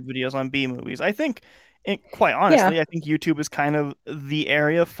YouTube videos on B movies. I think, quite honestly, I think YouTube is kind of the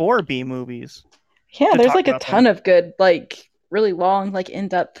area for B movies. Yeah, there's like a ton of good, like really long, like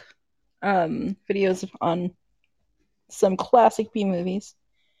in-depth videos on some classic B movies.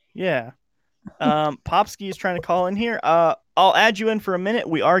 Yeah. Popsky is trying to call in here. I'll add you in for a minute.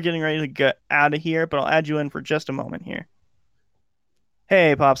 We are getting ready to get out of here, but I'll add you in for just a moment here.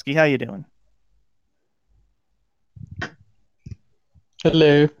 Hey, Popsky, how you doing?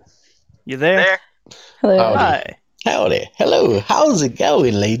 Hello. You there? Hello. Howdy. Hi. Howdy. Hello. How's it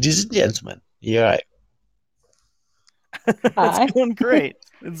going, ladies and gentlemen? You all right? It's going great.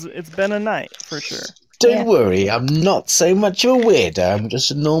 It's been a night for sure. Don't worry, I'm not so much a weirdo. I'm just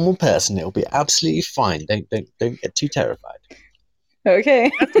a normal person. It'll be absolutely fine. Don't get too terrified.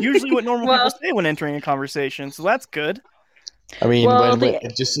 Okay. That's usually what normal people say when entering a conversation, so that's good. I mean,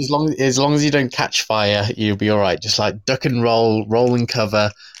 just as long as you don't catch fire, you'll be all right. Just like duck and roll and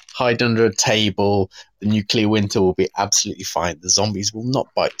cover, hide under a table. The nuclear winter will be absolutely fine. The zombies will not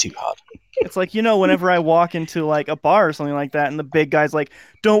bite too hard. It's like, whenever I walk into like a bar or something like that, and the big guy's like,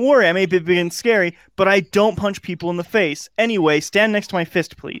 "Don't worry, I may be big and scary, but I don't punch people in the face. Anyway, stand next to my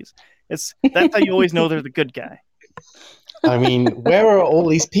fist, please." That's how you always know they're the good guy. I mean, where are all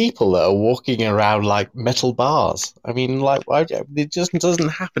these people that are walking around like metal bars? I mean, like, it just doesn't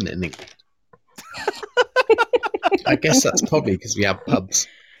happen in England. I guess that's probably because we have pubs.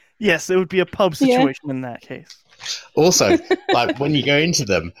 Yes, it would be a pub situation in that case. Also, like when you go into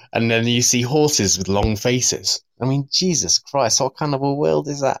them and then you see horses with long faces. I mean, Jesus Christ, what kind of a world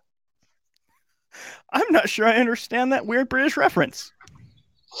is that? I'm not sure I understand that weird British reference.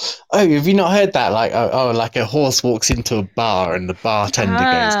 Oh, have you not heard that? Like, like a horse walks into a bar and the bartender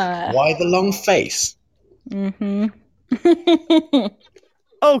goes, "Why the long face?" Mm-hmm.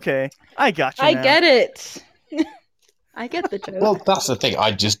 Okay, I got you. I get it. I get the joke. Well, that's the thing.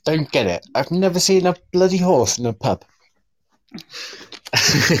 I just don't get it. I've never seen a bloody horse in a pub.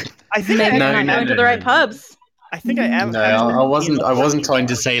 I think maybe I'm not going to the right pubs. I think I am. No, I wasn't trying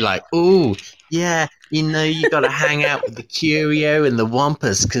to say like, "Ooh, yeah, you got to hang out with the Curio and the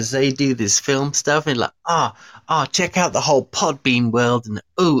Wampus because they do this film stuff." And like, check out the whole Podbean world. And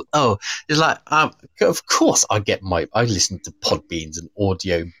it's like, of course I listen to Podbeans and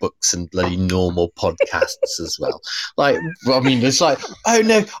audio books and bloody normal podcasts as well. Like, I mean, it's like, oh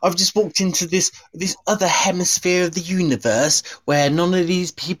no, I've just walked into this other hemisphere of the universe where none of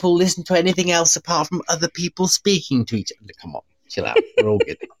these people listen to anything else apart from other people speaking to each other. Come on. Chill out. We're all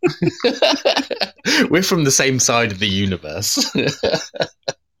good. We're from the same side of the universe.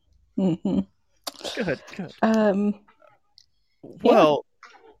 Mm-hmm. Good. Well,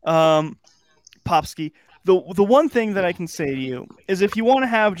 Popsky, the one thing that I can say to you is if you want to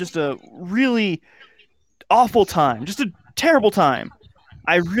have just a really awful time, just a terrible time,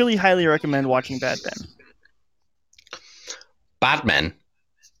 I really highly recommend watching Bad Ben. Bad Men?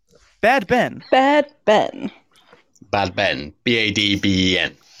 Bad Ben. Bad Ben. Badben.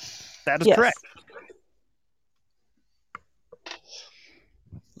 That is correct.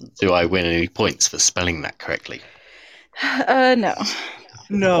 Do I win any points for spelling that correctly? No.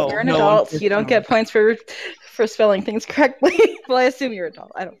 You're an adult. You don't get points for spelling things correctly. Well, I assume you're an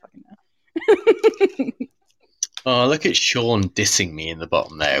adult. I don't fucking know. Oh, look at Sean dissing me in the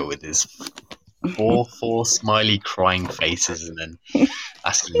bottom there with his four smiley crying faces, and then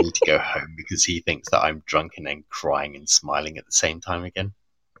asking me to go home because he thinks that I'm drunk and then crying and smiling at the same time again.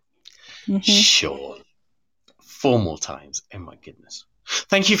 Sure. 4 more times. Oh my goodness.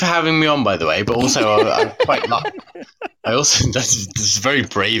 Thank you for having me on, by the way. But also, I'm quite lucky. I also that's very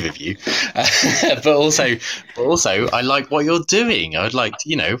brave of you. But also, I like what you're doing. I'd like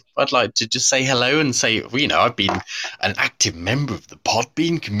to just say hello and say, I've been an active member of the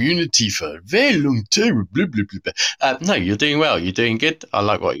Podbean community for a very long time. Blah, blah, blah, blah. No, you're doing well. You're doing good. I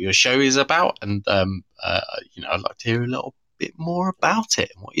like what your show is about, and I'd like to hear a little bit more about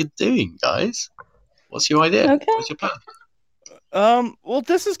it and what you're doing, guys. What's your idea? Okay. What's your plan? Well,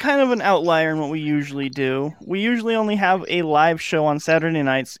 this is kind of an outlier in what we usually do. We usually only have a live show on Saturday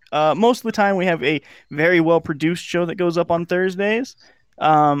nights. Most of the time, we have a very well-produced show that goes up on Thursdays.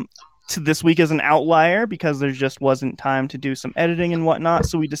 To this week is an outlier because there just wasn't time to do some editing and whatnot.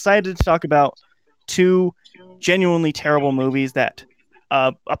 So we decided to talk about 2 genuinely terrible movies that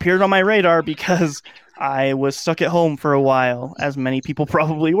appeared on my radar because I was stuck at home for a while, as many people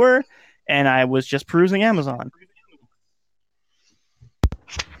probably were, and I was just perusing Amazon.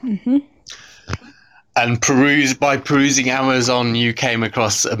 And perusing Amazon, you came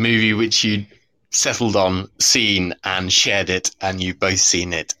across a movie which you settled on, seen, and shared it, and you've both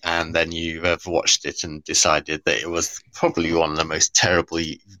seen it, and then you have watched it and decided that it was probably one of the most terrible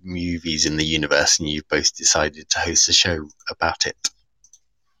movies in the universe, and you both decided to host a show about it.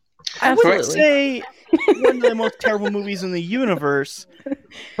 I wouldn't say one of the most terrible movies in the universe,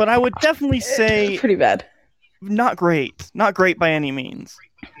 but I would definitely say pretty bad. Not great. Not great by any means.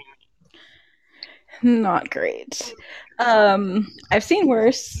 Not great. I've seen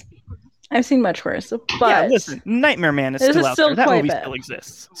worse. I've seen much worse. But yeah, listen, Nightmare Man is still out there. That movie still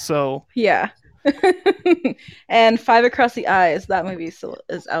exists. So yeah. And Five Across the Eyes, that movie still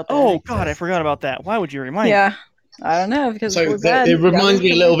is out there. Oh God, I forgot about that. Why would you remind me? Yeah. I don't know, because it reminds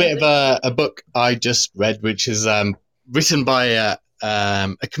me a little bit of a book I just read, which is written by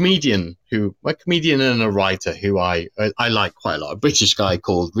a comedian and a writer who I like quite a lot. A British guy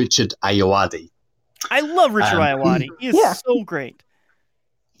called Richard Ayoade. I love Richard Ayoade. He is so great.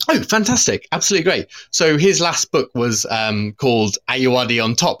 Oh, fantastic. Absolutely great. So his last book was called Ayoade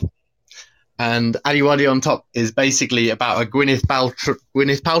on Top. And Ayoade on Top is basically about a Gwyneth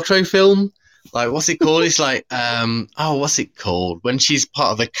Paltrow film. Like, what's it called? It's like, what's it called? When she's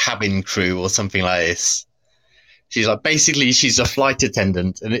part of the cabin crew or something like this. She's a flight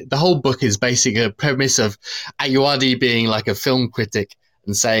attendant. And the whole book is basically a premise of Ayoade being like a film critic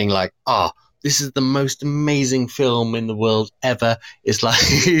and saying like, this is the most amazing film in the world ever. It's like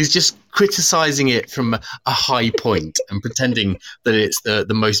he's just criticizing it from a high point and pretending that it's the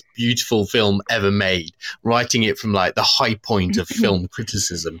most beautiful film ever made, writing it from like the high point of film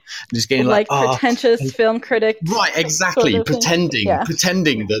criticism. And just getting like pretentious film critic. Right, exactly. Sort of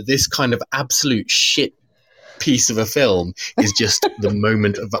pretending that this kind of absolute shit piece of a film is just the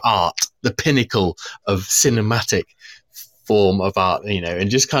moment of art, the pinnacle of cinematic form of art, and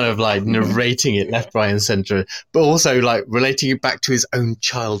just kind of like narrating it left, right, and center, but also like relating it back to his own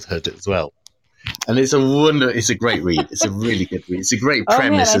childhood as well. And it's a great read. It's a really good read. It's a great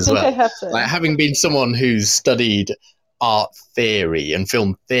premise as well. Like, having been someone who's studied art theory and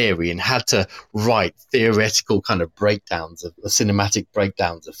film theory and had to write theoretical kind of breakdowns of cinematic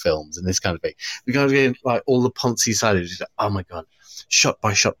breakdowns of films and this kind of thing, we got to get like all the Ponzi side of it. Oh my god, shot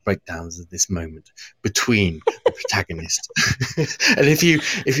by shot breakdowns of this moment between the protagonist. And if you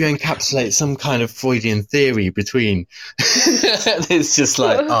encapsulate some kind of Freudian theory between, it's just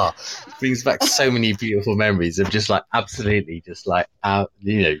like brings back so many beautiful memories of just like absolutely just like why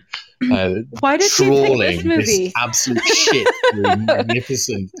did you pick this movie? This absolute shit,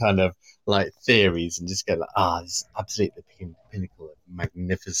 magnificent kind of like theories, and just go like, this is absolutely the pinnacle of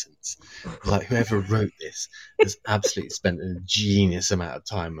magnificence. Like, whoever wrote this has absolutely spent a genius amount of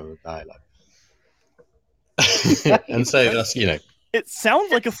time on a dialogue. And so that's, it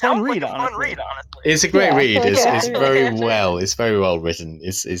sounds like a fun read, honestly. It's a great read. It's very well written.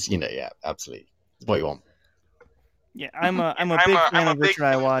 It's absolutely. It's what you want. Yeah, I'm a big fan of Richard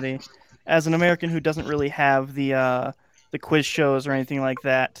Ayoade. As an American who doesn't really have the quiz shows or anything like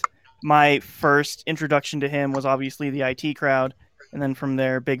that, my first introduction to him was obviously the IT Crowd, and then from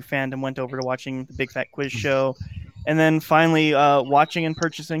there, big fandom went over to watching the Big Fat Quiz Show, and then finally watching and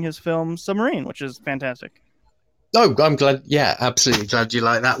purchasing his film Submarine, which is fantastic. Oh, I'm glad. Yeah, absolutely glad you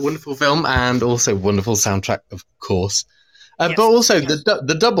like that wonderful film, and also wonderful soundtrack, of course. Yes. But also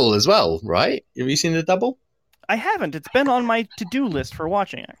the Double as well, right? Have you seen The Double? I haven't. It's been on my to-do list for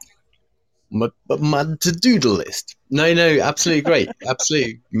watching it. my to-do list. No, absolutely great.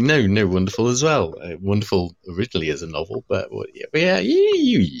 Absolutely, no, wonderful as well. Wonderful originally as a novel, but yeah.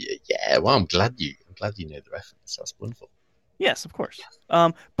 Well, I'm glad you know the reference. That's wonderful. Yes, of course.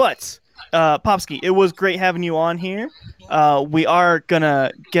 But Popsky, it was great having you on here. We are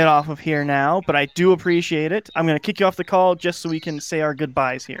gonna get off of here now, but I do appreciate it. I'm gonna kick you off the call just so we can say our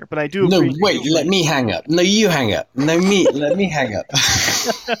goodbyes here. But I do. No, wait. Let me hang up. No, you hang up. No, me. Let me hang up.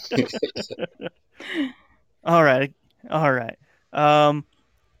 All right.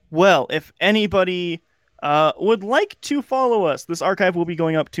 Well, if anybody would like to follow us, this archive will be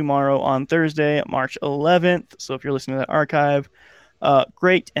going up tomorrow on Thursday, March 11th. So if you're listening to that archive,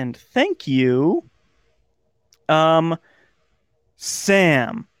 great, and thank you.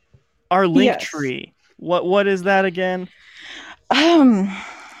 Sam, our link tree. What is that again? I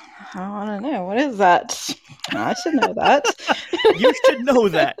don't know. What is that? I should know that. You should know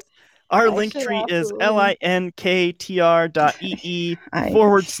that. Our link tree is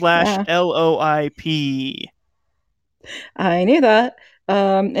linktr.ee/LOIP. I knew that.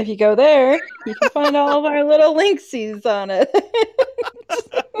 If you go there, you can find all of our little linksies on it.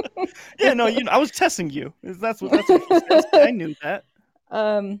 Yeah, no, I was testing you. That's what she says. I knew that.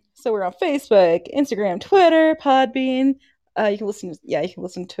 So we're on Facebook, Instagram, Twitter, Podbean. You can listen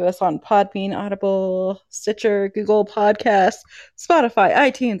to us on Podbean, Audible, Stitcher, Google Podcasts, Spotify,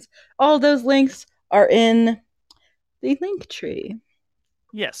 iTunes. All those links are in the link tree.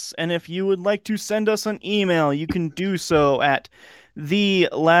 Yes, and if you would like to send us an email, you can do so at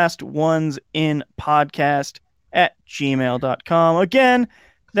thelast1sinpodcast@gmail.com. Again,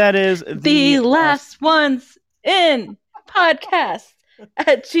 that is the last ones in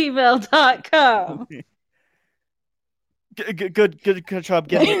podcast@gmail.com. Good job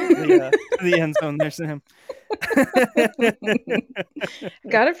getting to the end zone there, Sam.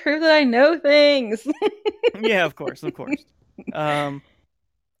 Gotta prove that I know things. Yeah, of course.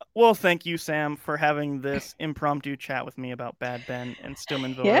 Well, thank you, Sam, for having this impromptu chat with me about Bad Ben and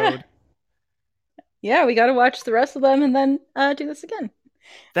Stillmanville Road. Yeah, we gotta watch the rest of them and then do this again.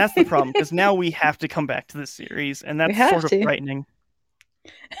 That's the problem, because now we have to come back to the series, and that's sort of frightening.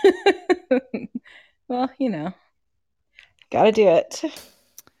 Well, gotta do it.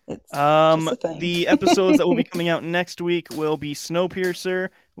 The episodes that will be coming out next week will be Snowpiercer.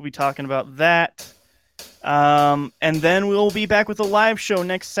 We'll be talking about that. And then we'll be back with a live show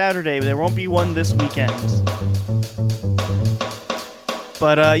next Saturday. There won't be one this weekend.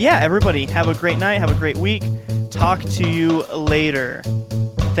 But everybody, have a great night. Have a great week. Talk to you later.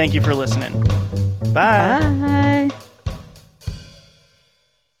 Thank you for listening. Bye. Bye.